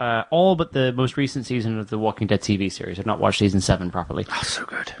watched all but the most recent season of the Walking Dead TV series. I've not watched season 7 properly. Oh, so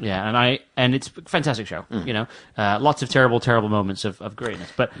good. Yeah, and it's a fantastic show. You know, lots of terrible moments of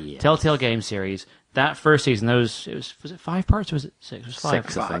greatness. But Telltale Game series, that first season, was it 5 parts or was it 6? It was 5.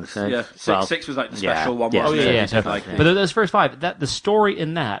 Six, I think. So. Yeah, Well, six was like the yeah, special one. yeah. wasn't Oh, it? yeah. So, Like, but those first 5, the story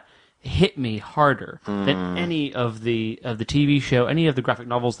in that hit me harder than any of the TV show, any of the graphic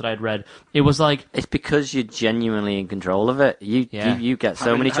novels that I'd read. It was like, It's because you're genuinely in control of it. You get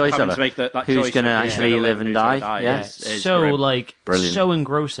so many choices having of to make that who's choice going to of who's actually gonna live and who's gonna die. yeah, Yes. it's so grim. like Brilliant. so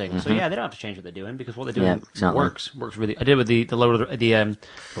engrossing. So yeah, they don't have to change what they're doing because what they're doing Yeah, exactly. works really. I did with the Lord of the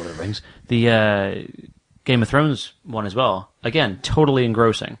Rings, the Game of Thrones one as well. Again, totally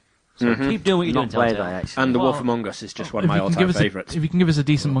engrossing. So keep doing what you're doing. Not played Telltale. that actually. And The Wolf Well, Among Us is just one If of my you can give all-time us favourites. if you can give us a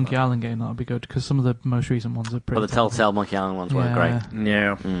decent Monkey Island game, that'd be good because some of the most recent ones are But pretty. the Telltale Monkey Island ones weren't Yeah. great.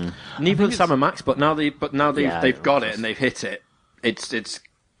 Yeah. Neither was Sam and Max, but now they've Yeah, got it and they've hit it. It's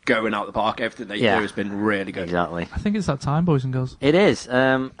going out the park. Everything they Yeah. do has been really good. Exactly. I think it's that time, boys and girls. It is.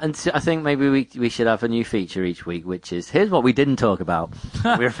 And so I think maybe we should have a new feature each week, which is here's what we didn't talk about.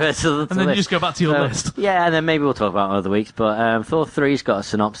 We refer to the And then you list. just go back to your So, list. Yeah, and then maybe we'll talk about it other weeks. But Thor 3's got a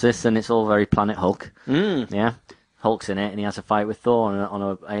synopsis, and it's all very Planet Hulk. Yeah, Hulk's in it, and he has a fight with Thor on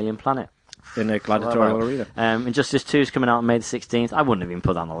an alien planet. In a gladiatorial arena. Injustice 2 is coming out on May the 16th. I wouldn't have even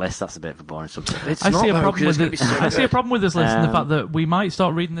put that on the list. That's a bit of a boring subject. It's I not, see a though, problem 'cause with it's gonna it. be so I see a good. problem with this list in the fact that we might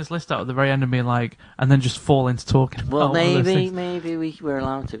start reading this list out at the very end and being like, and then just fall into talking about Well, all those things. maybe we're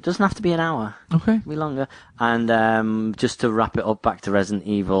allowed to. It doesn't have to be an hour. Okay. It can be longer. And just to wrap it up, back to Resident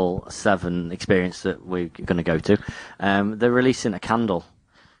Evil 7 experience that we're going to go to. They're releasing a candle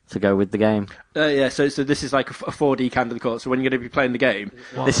to go with the game. So this is like a 4D candle call. So when you're going to be playing the game,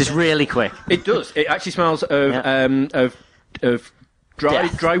 This is really quick. it does. It actually smells of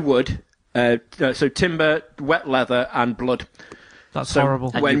Death. dry wood. So timber, wet leather, and blood. That's So-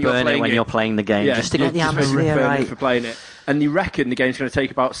 horrible. And When you you're burn it playing when it. you're playing the game, just to get the just atmosphere burn it right. for playing it. And you reckon the game's going to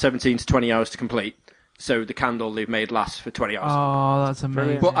take about 17 to 20 hours to complete. So the candle they've made lasts for 20 hours. Oh, that's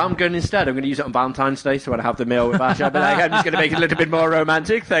amazing. But I'm going to use it on Valentine's Day, so when I have the meal with Ash, I'll be like, I'm just going to make it a little bit more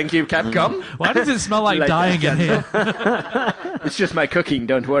romantic. Thank you, Capcom. Why does it smell like Like dying in here? It's just my cooking,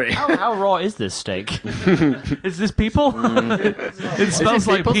 don't worry. How raw is this steak? Is this people? It smells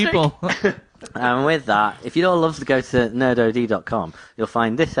like people. And with that, if you'd all love to go to nerdod.com, you'll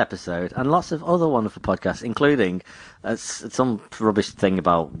find this episode and lots of other wonderful podcasts, including some rubbish thing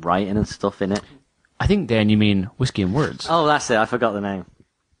about writing and stuff in it. I think, Dan, you mean Whiskey and Words. Oh, that's it. I forgot the name.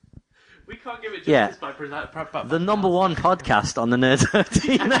 We can't give it Yeah. by The number one podcast on the Nerdod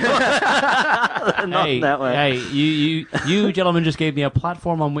network. Hey, you gentlemen just gave me a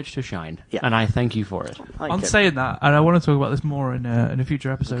platform on which to shine, Yeah. and I thank you for it. On saying that, and I want to talk about this more in a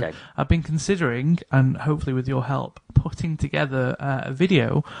future episode, Okay. I've been considering, and hopefully with your help, putting together a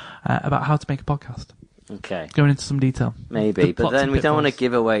video about how to make a podcast. Okay. Going into some detail. Maybe, The but plots then and we don't want to pitfalls.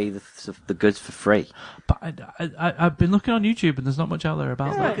 give away the goods for free. But I've been looking on YouTube and there's not much out there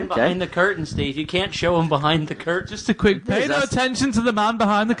about that. Behind the curtain, Steve. You can't show him behind the curtain. Just a quick, pay no attention to the man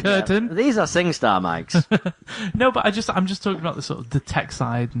behind the curtain. These are SingStar mics. No, but I'm just talking about the sort of the tech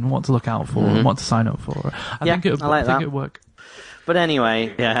side and what to look out for and what to sign up for. I think I like that. it'd work. But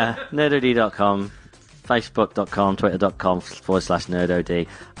anyway, yeah, nerdod.com, facebook.com, twitter.com/nerdod,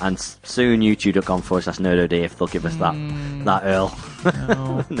 and soon youtube.com/nerdod if they'll give us that Earl.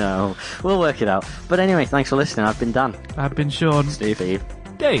 No. No, we'll work it out. But anyway, thanks for listening. I've been Dan, I've been Sean. Steve,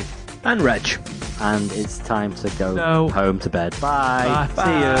 Dave. And Reg. and it's time to go No. home to bed. Bye. Bye.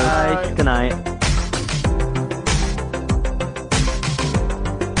 See you. Bye. Good night.